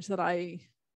acknowledge that I,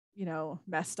 you know,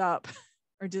 messed up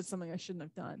or did something I shouldn't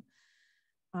have done.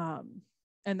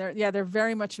 And they're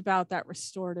very much about that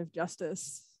restorative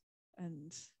justice,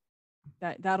 and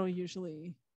that'll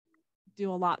usually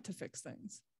do a lot to fix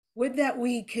things. Would that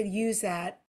we could use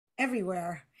that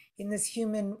everywhere in this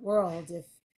human world. If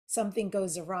something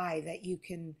goes awry, that you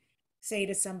can say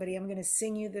to somebody, I'm going to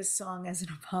sing you this song as an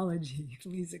apology.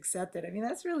 Please accept it. I mean,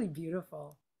 that's really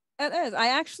beautiful. It is.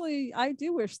 I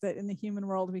do wish that in the human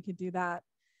world we could do that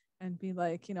and be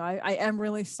like, you know, I am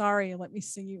really sorry, and let me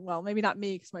sing you. Well, maybe not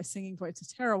me, because my singing voice is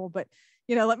terrible, but,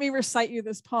 you know, let me recite you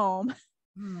this poem.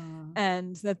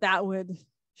 And that would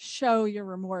show your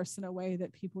remorse in a way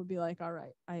that people would be like, all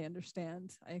right, I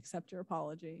understand. I accept your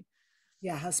apology.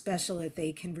 Yeah, how special that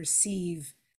they can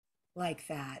receive like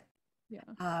that.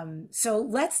 Yeah. So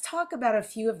let's talk about a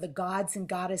few of the gods and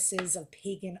goddesses of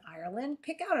pagan Ireland.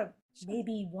 Pick out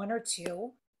maybe one or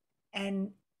two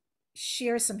and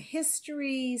share some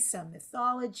history, some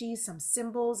mythology, some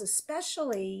symbols,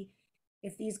 especially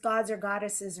if these gods or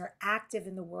goddesses are active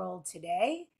in the world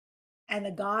today, and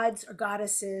the gods or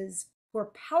goddesses who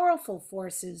are powerful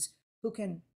forces who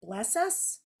can bless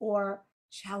us or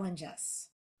challenge us.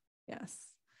 Yes,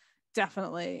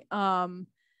 definitely.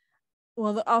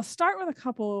 Well, I'll start with a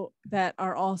couple that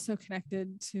are also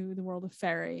connected to the world of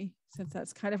fairy, since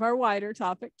that's kind of our wider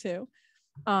topic too.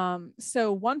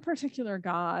 So one particular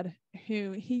god,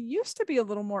 who he used to be a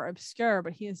little more obscure,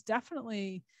 but he is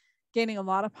definitely gaining a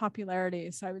lot of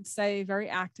popularity. So I would say very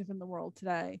active in the world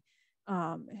today.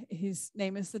 His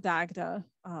name is the Dagda,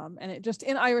 and it just,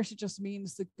 in Irish, it just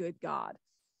means the good god.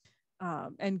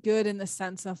 And good in the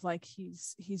sense of like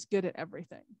he's good at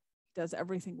everything, does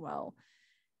everything well.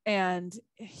 And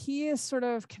he is sort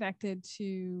of connected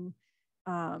to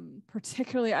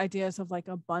particularly ideas of like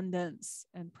abundance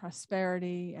and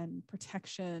prosperity and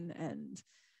protection.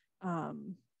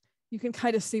 And you can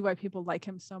kind of see why people like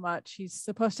him so much. He's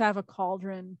supposed to have a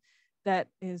cauldron that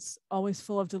is always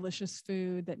full of delicious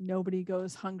food that nobody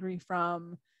goes hungry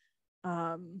from.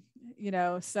 You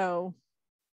know, so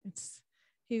It's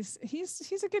he's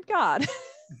a good god.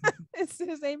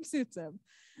 His name suits him.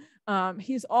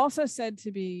 He's also said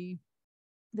to be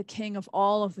the king of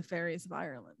all of the fairies of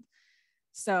Ireland.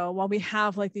 So while we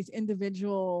have like these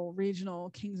individual regional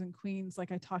kings and queens,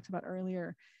 like I talked about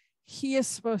earlier, he is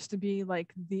supposed to be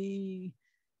like the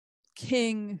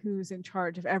king who's in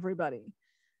charge of everybody,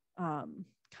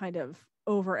 kind of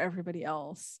over everybody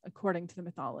else, according to the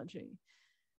mythology.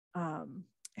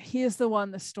 He is the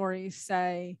one the stories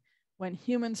say when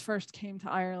humans first came to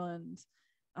Ireland,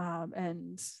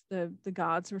 and the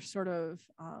gods were sort of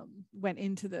went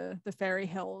into the fairy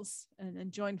hills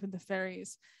and joined with the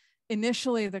fairies.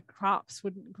 Initially, the crops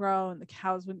wouldn't grow and the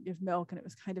cows wouldn't give milk, and it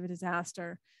was kind of a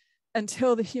disaster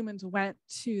until the humans went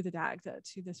to the Dagda,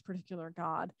 to this particular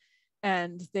god,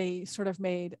 and they sort of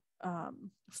made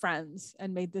friends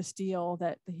and made this deal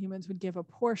that the humans would give a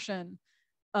portion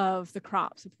of the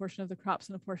crops, a portion of the crops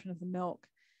and a portion of the milk,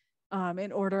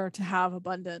 in order to have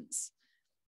abundance.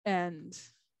 And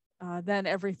then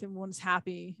everything was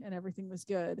happy and everything was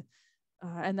good.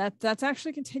 And that's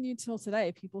actually continued till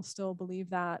today. People still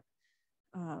believe that,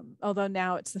 although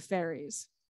now it's the fairies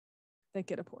that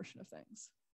get a portion of things.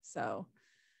 So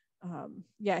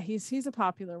yeah, he's a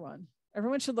popular one.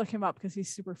 Everyone should look him up because he's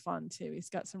super fun too. He's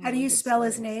got some. How do you spell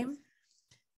his name?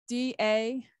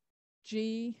 Dagda.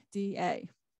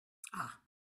 Ah,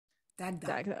 Dagda.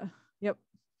 Dagda. Yep.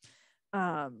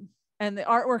 And the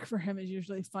artwork for him is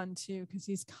usually fun too, because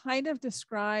he's kind of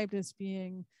described as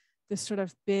being this sort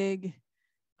of big,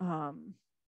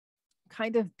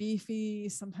 kind of beefy.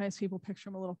 Sometimes people picture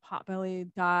him a little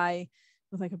pot-bellied guy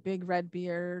with like a big red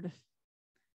beard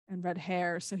and red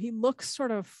hair. So he looks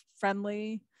sort of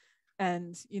friendly,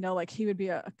 and like he would be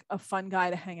a fun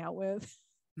guy to hang out with.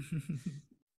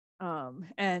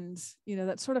 And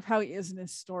that's sort of how he is in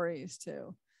his stories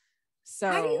too.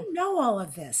 So how do you know all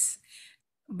of this,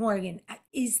 Morgan?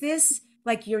 Is this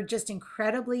like you're just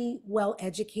incredibly well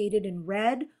educated and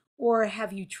read, or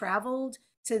have you traveled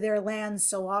to their lands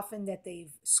so often that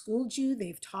they've schooled you,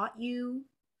 they've taught you?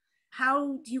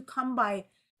 How do you come by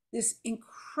this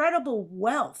incredible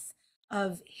wealth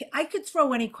of, I could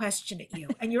throw any question at you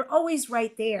and you're always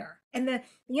right there. And the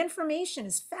information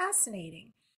is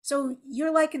fascinating. So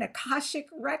you're like an Akashic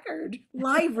record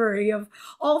library of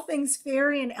all things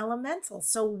fairy and elemental.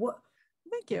 So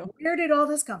thank you. Where did all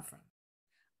this come from?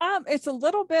 It's a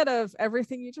little bit of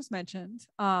everything you just mentioned.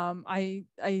 I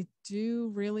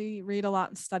do really read a lot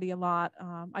and study a lot.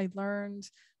 I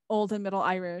learned Old and Middle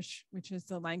Irish, which is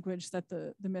the language that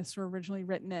the myths were originally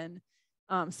written in,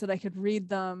 so that I could read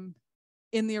them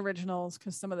in the originals,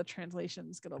 because some of the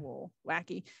translations get a little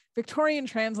wacky. Victorian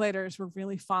translators were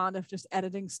really fond of just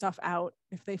editing stuff out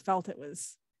if they felt it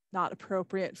was not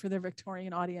appropriate for their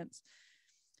Victorian audience.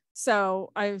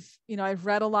 So I've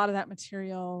read a lot of that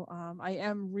material. I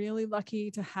am really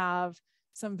lucky to have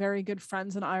some very good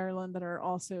friends in Ireland that are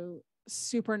also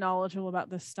super knowledgeable about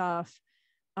this stuff,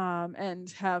 and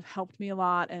have helped me a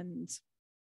lot and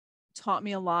taught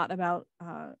me a lot about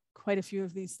quite a few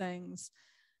of these things.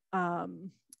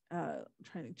 Trying to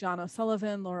think, John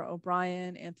O'Sullivan, Laura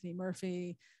O'Brien, Anthony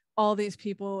Murphy, all these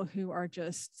people who are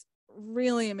just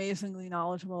really amazingly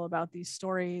knowledgeable about these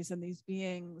stories and these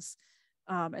beings,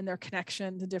 and their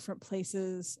connection to different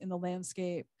places in the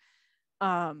landscape.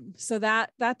 So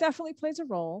that definitely plays a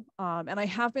role. And I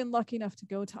have been lucky enough to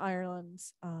go to Ireland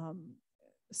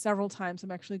several times.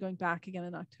 I'm actually going back again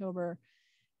in October,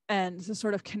 and to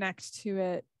sort of connect to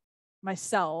it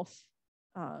myself,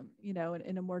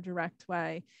 in a more direct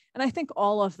way. And I think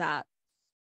all of that,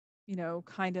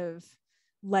 kind of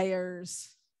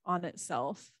layers on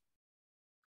itself.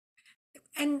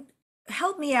 And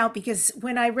help me out, because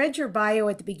when I read your bio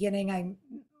at the beginning, I'm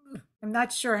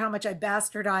not sure how much I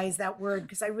bastardized that word,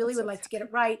 because I really would like to get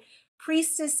it right.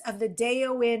 Priestess of the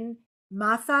Daoin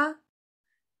Matha.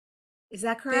 Is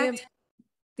that correct?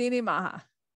 Dini Maha.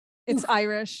 It's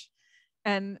Irish.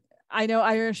 And I know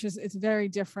Irish it's very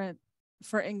different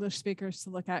for English speakers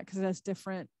to look at, because it has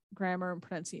different grammar and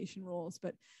pronunciation rules.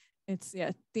 But it's,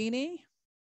 Dini,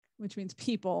 which means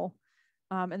people,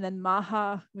 and then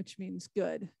Maha, which means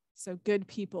good. So good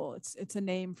people. It's a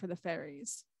name for the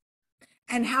fairies.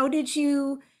 And how did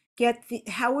you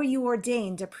how were you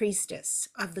ordained a priestess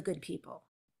of the good people?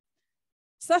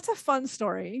 So that's a fun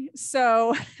story.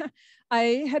 So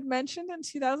I had mentioned in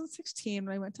 2016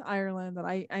 when I went to Ireland that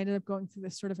I ended up going through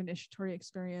this sort of initiatory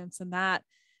experience, and that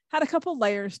had a couple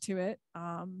layers to it.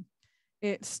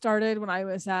 It started when I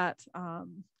was at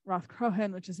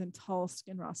Rathcrohan, which is in Tulsk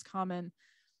in Roscommon,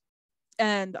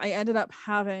 and I ended up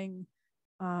having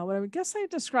what I would guess I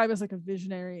describe as like a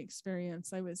visionary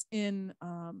experience. I was in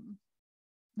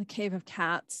the Cave of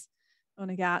Cats,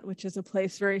 Onagat, which is a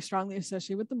place very strongly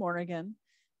associated with the Morrigan,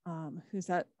 who's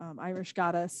that Irish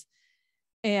goddess.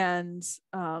 And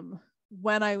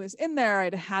when I was in there,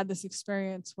 I'd had this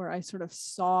experience where I sort of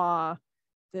saw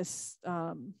this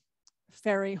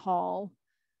fairy hall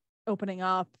opening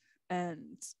up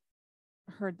and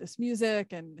heard this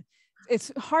music. And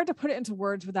it's hard to put it into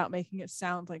words without making it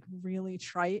sound like really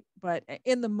trite, but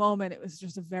in the moment, it was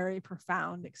just a very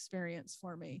profound experience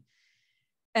for me.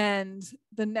 And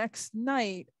the next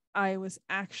night, I was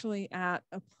actually at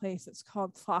a place that's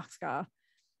called Clochga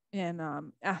in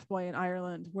Athboy in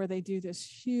Ireland, where they do this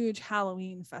huge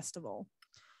Halloween festival.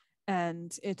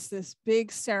 And it's this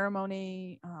big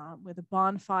ceremony with a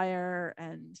bonfire.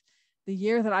 And the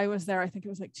year that I was there, I think it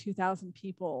was like 2,000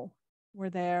 people were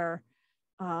there,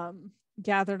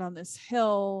 gathered on this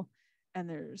hill. And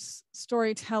there's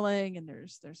storytelling, and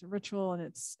there's a ritual, and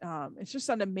it's just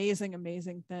an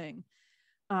amazing thing.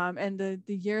 And the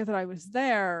year that I was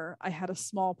there, I had a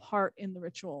small part in the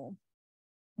ritual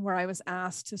where I was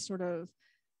asked to sort of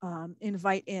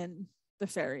invite in the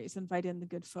fairies, invite in the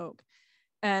good folk.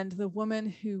 And the woman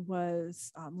who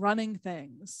was running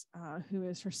things, who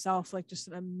is herself like just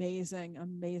an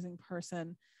amazing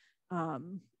person,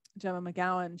 Gemma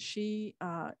McGowan, she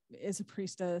is a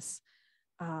priestess.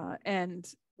 And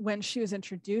when she was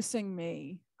introducing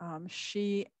me,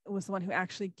 she was the one who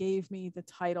actually gave me the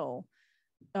title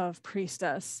of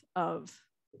priestess of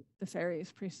the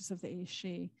fairies, priestess of the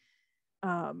Ishi.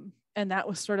 And that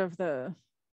was sort of the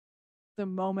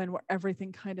moment where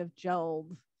everything kind of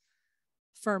gelled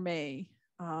for me.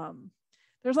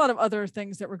 There's a lot of other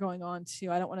things that were going on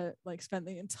too. I don't want to like spend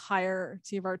the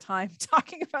entirety of our time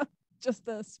talking about just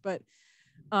this, but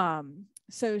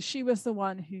so she was the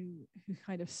one who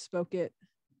kind of spoke it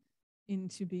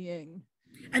into being.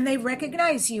 And they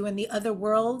recognize you in the other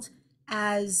world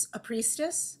as a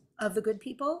priestess of the good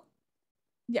people?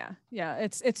 Yeah.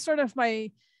 It's sort of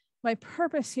my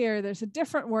purpose here. There's a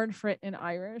different word for it in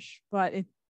Irish, but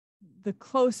the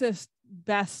closest,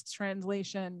 best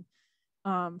translation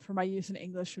for my use in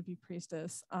English would be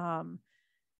priestess.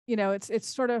 It's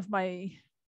sort of my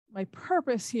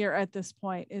purpose here at this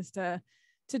point is to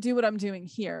do what I'm doing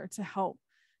here, to help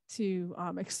to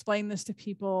explain this to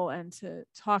people and to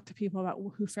talk to people about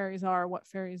who fairies are, what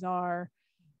fairies are,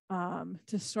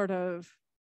 to sort of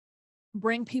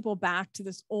bring people back to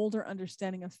this older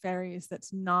understanding of fairies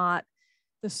that's not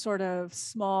the sort of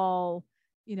small,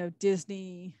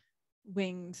 Disney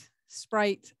winged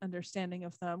sprite understanding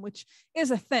of them, which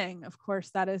is a thing, of course,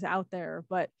 that is out there.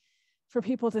 But for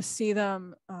people to see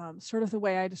them sort of the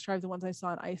way I described the ones I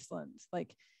saw in Iceland,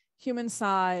 like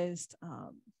human-sized,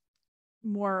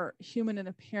 more human in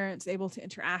appearance, able to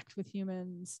interact with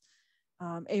humans,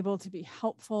 able to be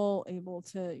helpful, able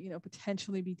to,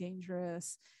 potentially be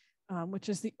dangerous, which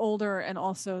is the older and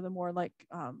also the more like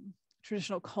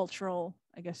traditional cultural,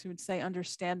 I guess you would say,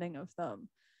 understanding of them.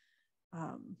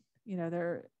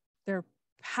 They're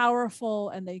powerful,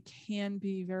 and they can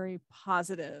be very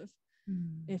positive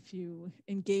if you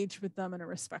engage with them in a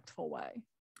respectful way.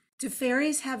 Do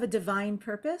fairies have a divine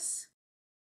purpose?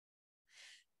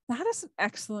 That is an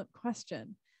excellent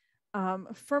question.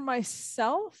 For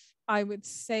myself, I would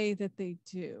say that they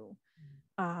do.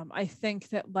 I think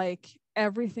that like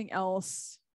everything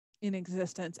else in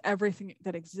existence, everything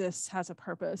that exists has a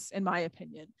purpose, in my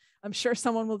opinion. I'm sure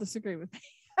someone will disagree with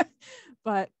me,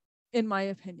 but in my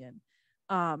opinion,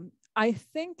 I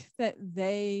think that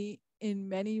they, in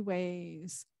many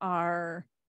ways, are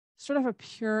sort of a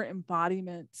pure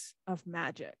embodiment of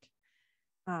magic.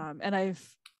 And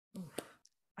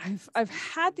I've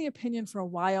had the opinion for a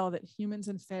while that humans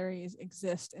and fairies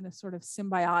exist in a sort of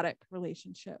symbiotic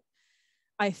relationship.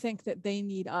 I think that they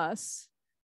need us.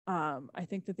 I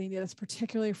think that they need us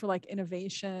particularly for like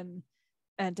innovation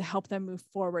and to help them move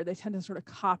forward. They tend to sort of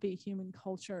copy human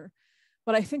culture,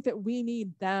 but I think that we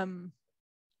need them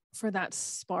for that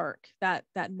spark, that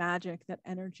magic, that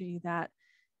energy, that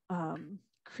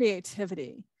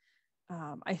creativity.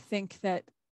 I think that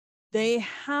they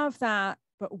have that,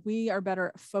 but we are better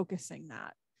at focusing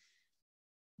that.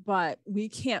 But we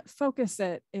can't focus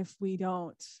it if we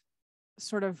don't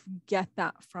sort of get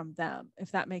that from them,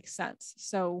 if that makes sense.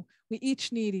 So we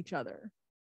each need each other.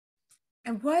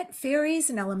 And what fairies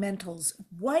and elementals,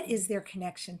 what is their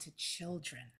connection to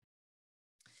children?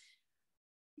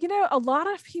 A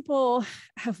lot of people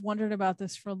have wondered about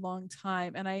this for a long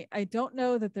time, and I don't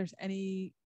know that there's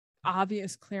any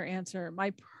obvious, clear answer.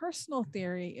 My personal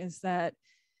theory is that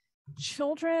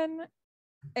children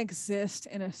exist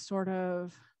in a sort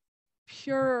of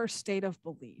pure state of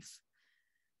belief.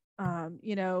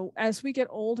 You know, as we get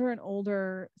older and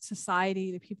older,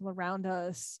 society, the people around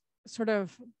us sort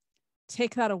of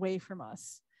take that away from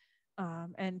us,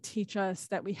 and teach us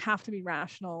that we have to be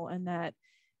rational, and that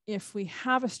if we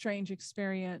have a strange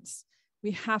experience,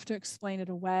 we have to explain it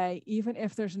away, even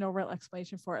if there's no real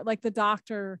explanation for it. Like the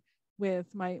doctor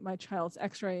with my child's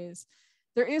x-rays,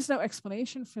 there is no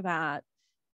explanation for that,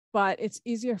 but it's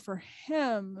easier for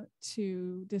him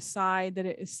to decide that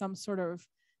it is some sort of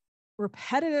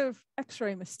repetitive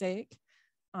x-ray mistake,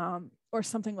 or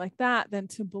something like that, than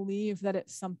to believe that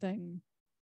it's something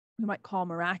we might call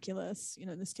miraculous, you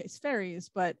know, in this case fairies.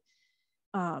 But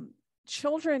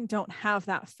children don't have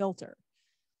that filter.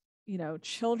 You know,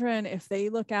 children, if they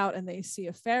look out and they see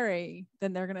a fairy,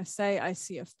 then they're going to say, I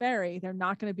see a fairy. They're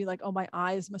not going to be like, oh, my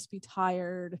eyes must be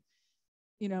tired,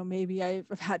 you know, maybe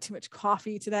I've had too much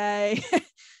coffee today.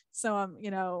 So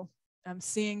I'm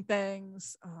seeing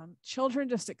things. Children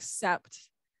just accept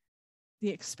the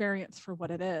experience for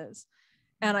what it is.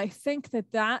 And I think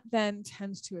that then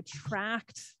tends to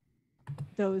attract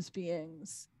those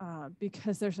beings,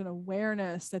 because there's an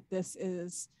awareness that this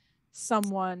is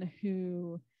someone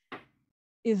who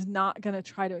is not going to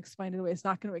try to explain it away, is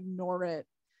not going to ignore it,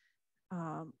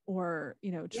 or,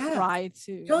 you know, try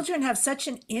to. Children have such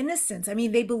an innocence. I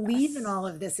mean, they believe in Yes. all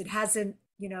of this. It hasn't,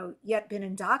 yet been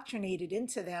indoctrinated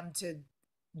into them to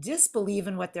disbelieve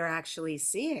in what they're actually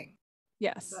seeing. So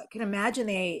Yes. I can imagine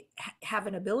they have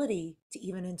an ability to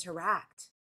even interact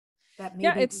that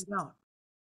Yeah, maybe we don't.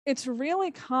 it's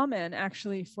really common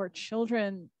actually for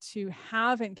children to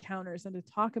have encounters and to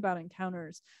talk about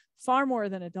encounters far more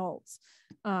than adults.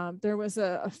 There was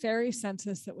a fairy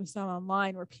census that was done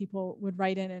online where people would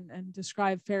write in and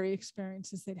describe fairy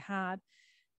experiences they'd had.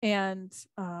 And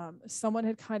someone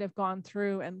had kind of gone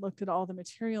through and looked at all the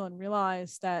material and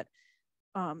realized that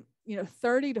 30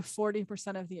 to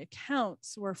 40% of the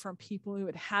accounts were from people who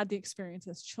had had the experience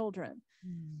as children.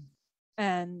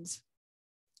 And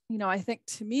I think,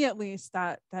 to me at least,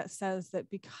 that says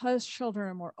that because children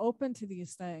are more open to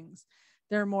these things,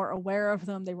 they're more aware of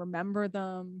them, they remember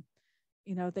them,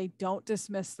 they don't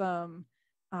dismiss them.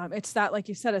 It's that, like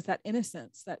you said, it's that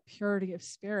innocence, that purity of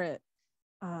spirit,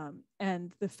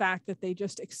 and the fact that they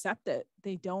just accept it.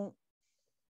 They don't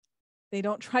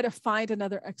try to find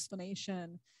another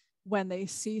explanation when they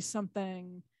see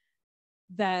something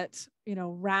that,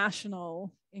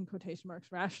 rational, in quotation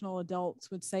marks, rational adults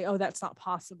would say, oh, that's not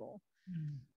possible.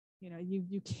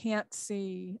 You can't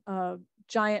see a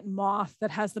giant moth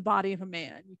that has the body of a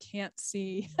man. You can't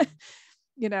see,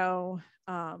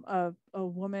 a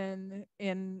woman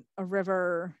in a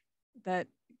river that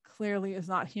clearly is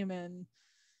not human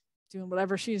doing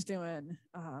whatever she's doing.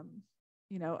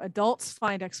 Adults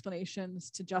find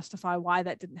explanations to justify why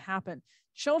that didn't happen.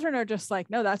 Children are just like,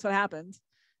 no, that's what happened.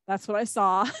 That's what I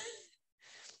saw.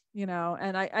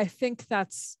 And I think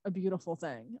that's a beautiful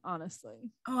thing,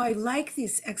 honestly. Oh, I like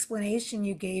this explanation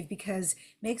you gave, because it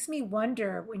makes me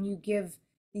wonder, when you give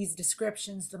these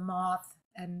descriptions, the moth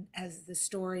and as the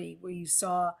story where you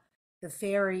saw the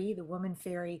fairy, the woman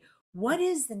fairy, what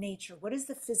is the nature? What is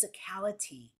the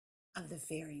physicality of the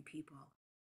fairy people?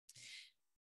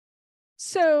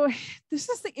 So this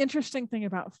is the interesting thing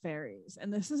about fairies,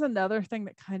 and this is another thing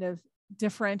that kind of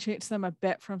differentiates them a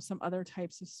bit from some other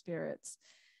types of spirits.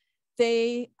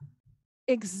 They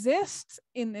exist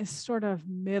in this sort of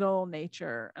middle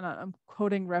nature, and I'm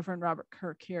quoting Reverend Robert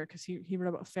Kirk here because he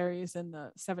wrote about fairies in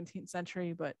the 17th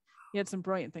century, but he had some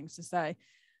brilliant things to say.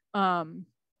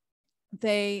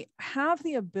 They have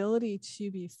the ability to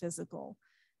be physical.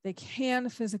 They can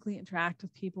physically interact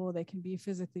with people, they can be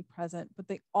physically present, but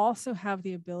they also have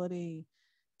the ability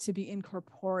to be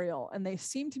incorporeal, and they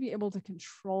seem to be able to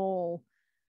control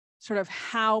sort of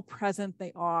how present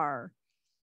they are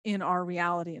in our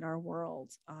reality, in our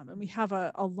world. And we have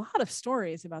a lot of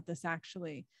stories about this,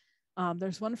 actually.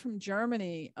 There's one from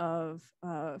Germany of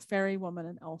a fairy woman,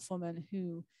 an elf woman,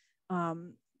 who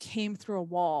came through a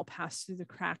wall, passed through the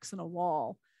cracks in a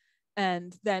wall,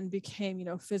 and then became,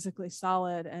 physically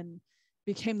solid, and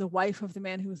became the wife of the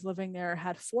man who was living there,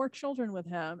 had 4 children with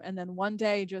him, and then one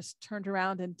day just turned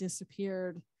around and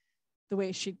disappeared the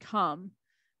way she'd come.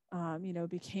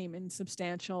 Became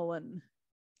insubstantial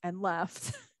and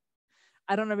left.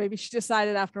 I don't know, maybe she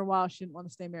decided after a while she didn't want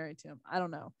to stay married to him. I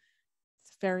don't know.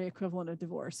 It's a fairy equivalent of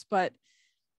divorce. But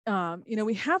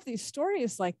we have these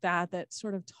stories like that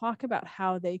sort of talk about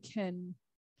how they can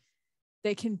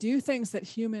do things that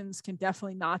humans can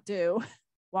definitely not do.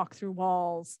 Walk through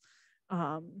walls,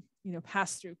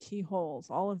 pass through keyholes,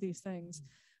 all of these things,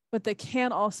 but they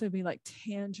can also be like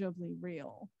tangibly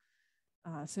real.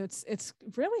 So it's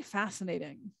really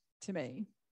fascinating to me.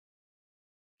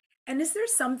 And is there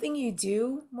something you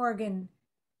do, Morgan,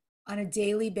 on a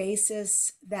daily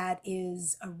basis that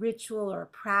is a ritual or a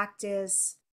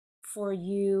practice for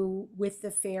you with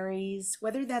the fairies,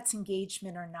 whether that's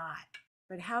engagement or not?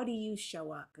 But how do you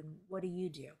show up and what do you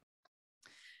do?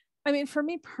 I mean, for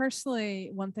me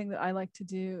personally, one thing that I like to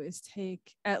do is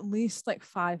take at least like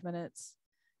 5 minutes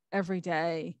every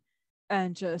day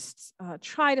and just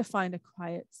try to find a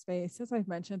quiet space. As I've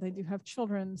mentioned, I do have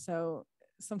children, so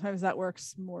sometimes that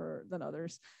works more than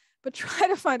others, but try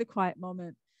to find a quiet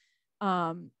moment,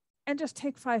 and just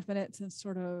take 5 minutes and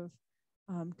sort of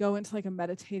go into like a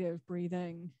meditative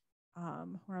breathing,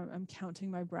 where I'm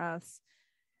counting my breaths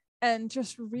and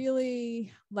just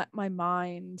really let my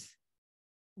mind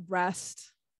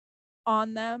rest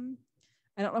on them.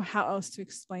 I don't know how else to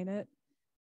explain it.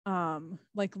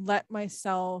 Like let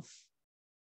myself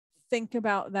think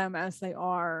about them as they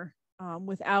are,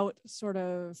 without sort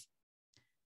of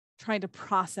trying to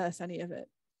process any of it.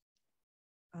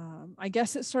 I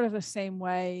guess it's sort of the same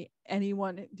way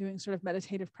anyone doing sort of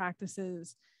meditative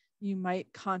practices, you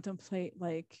might contemplate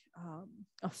like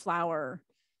a flower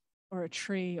or a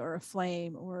tree or a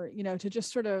flame, or, to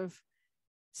just sort of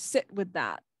sit with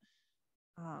that.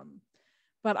 Um,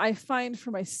 but I find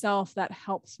for myself that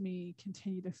helps me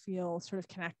continue to feel sort of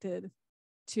connected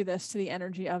to this, to the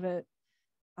energy of it,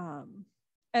 um,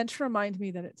 and to remind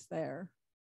me that it's there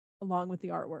along with the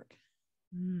artwork.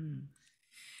 Mm.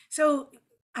 So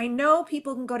I know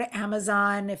people can go to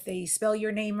Amazon if they spell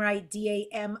your name right,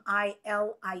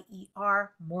 Damilier.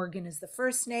 Morgan is the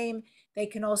first name. They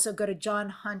can also go to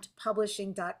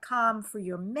johnhuntpublishing.com for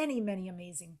your many, many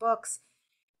amazing books.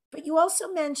 But you also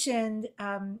mentioned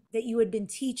that you had been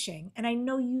teaching, and I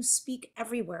know you speak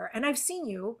everywhere. And I've seen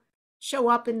you show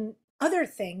up in other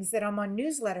things that I'm on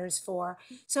newsletters for.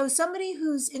 So somebody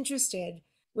who's interested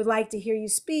would like to hear you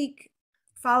speak,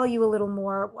 follow you a little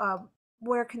more.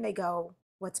 Where can they go?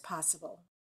 What's possible?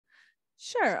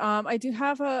 Sure. I do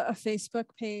have a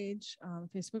Facebook page,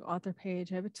 Facebook author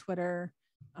page. I have a Twitter,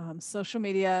 social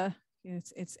media.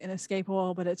 It's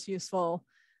inescapable, but it's useful.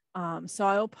 So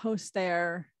I'll post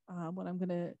there when I'm going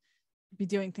to be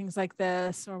doing things like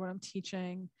this or when I'm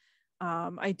teaching.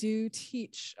 I do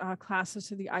teach classes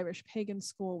to the Irish Pagan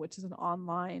School, which is an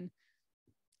online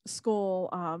school.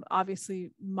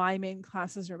 Obviously, my main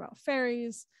classes are about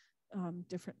fairies,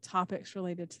 different topics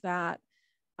related to that.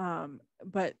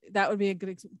 But that would be a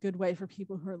good way for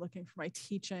people who are looking for my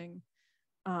teaching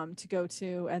to go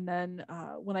to. And then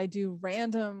when I do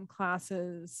random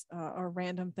classes or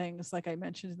random things, like I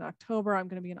mentioned in October, I'm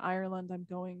going to be in Ireland. I'm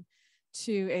going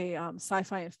to a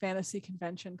sci-fi and fantasy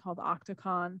convention called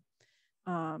Octocon,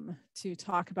 to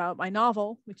talk about my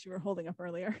novel, which you were holding up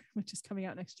earlier, which is coming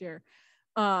out next year.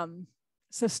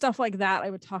 So stuff like that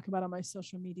I would talk about on my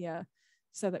social media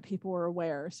so that people were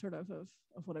aware sort of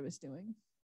what I was doing.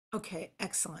 Okay,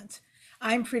 excellent.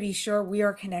 I'm pretty sure we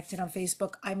are connected on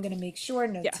Facebook. I'm going to make sure,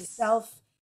 note to Yes. self,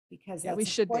 because Yeah, we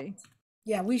that's should important.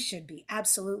 be. Yeah, we should be.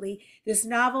 Absolutely. This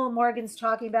novel Morgan's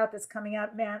talking about that's coming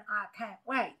out, man, I can't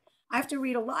wait. I have to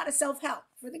read a lot of self-help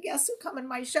for the guests who come in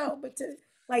my show, but to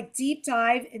like deep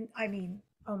dive and I mean,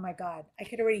 oh my God, I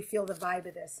could already feel the vibe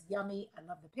of this. Yummy. I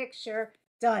love the picture.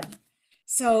 Done.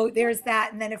 So there's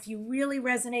that. And then if you really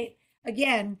resonate,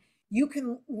 again, you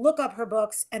can look up her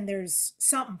books and there's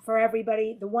something for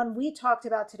everybody. The one we talked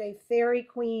about today, Fairy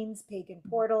Queens, Pagan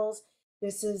Portals.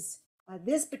 This is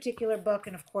this particular book.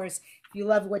 And of course, if you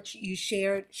love what she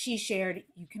shared,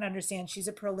 you can understand she's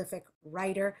a prolific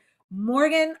writer.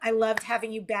 Morgan, I loved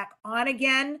having you back on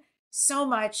again so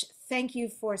much. Thank you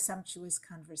for sumptuous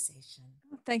conversation.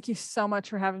 Thank you so much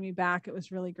for having me back. It was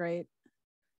really great.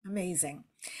 Amazing.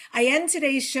 I end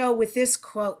today's show with this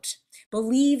quote: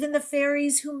 Believe in the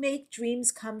fairies who make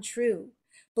dreams come true.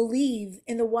 Believe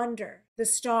in the wonder, the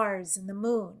stars, and the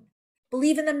moon.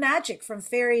 Believe in the magic from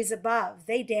fairies above.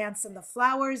 They dance on the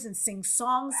flowers and sing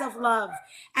songs of love.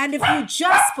 And if you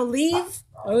just believe,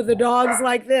 oh, the dog's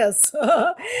like this.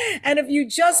 And if you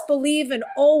just believe and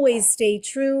always stay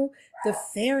true, the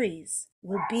fairies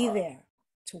will be there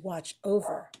to watch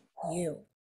over you.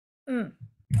 Mm.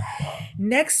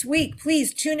 Next week,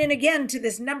 please tune in again to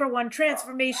this #1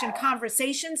 transformation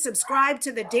conversation. Subscribe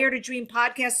to the Dare to Dream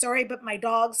podcast. Sorry, but my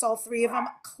dogs, all three of them,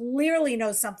 clearly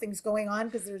know something's going on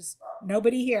because there's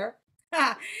nobody here.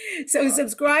 So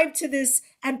subscribe to this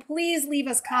and please leave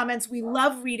us comments. We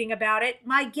love reading about it.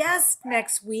 My guest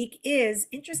next week is,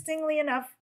 interestingly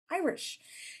enough, Irish.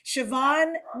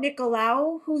 Siobhan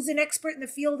Nicolaou, who's an expert in the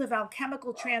field of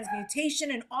alchemical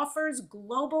transmutation and offers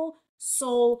global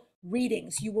soul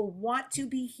readings. You will want to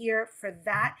be here for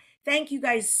that. Thank you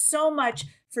guys so much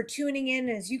for tuning in.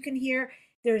 As you can hear,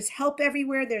 There's help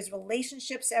everywhere. There's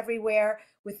relationships everywhere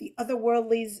with the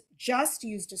otherworldlies. Just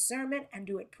use discernment and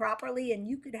do it properly, and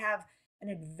you could have an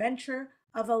adventure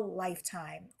of a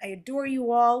lifetime. I adore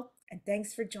you all, and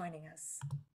thanks for joining us.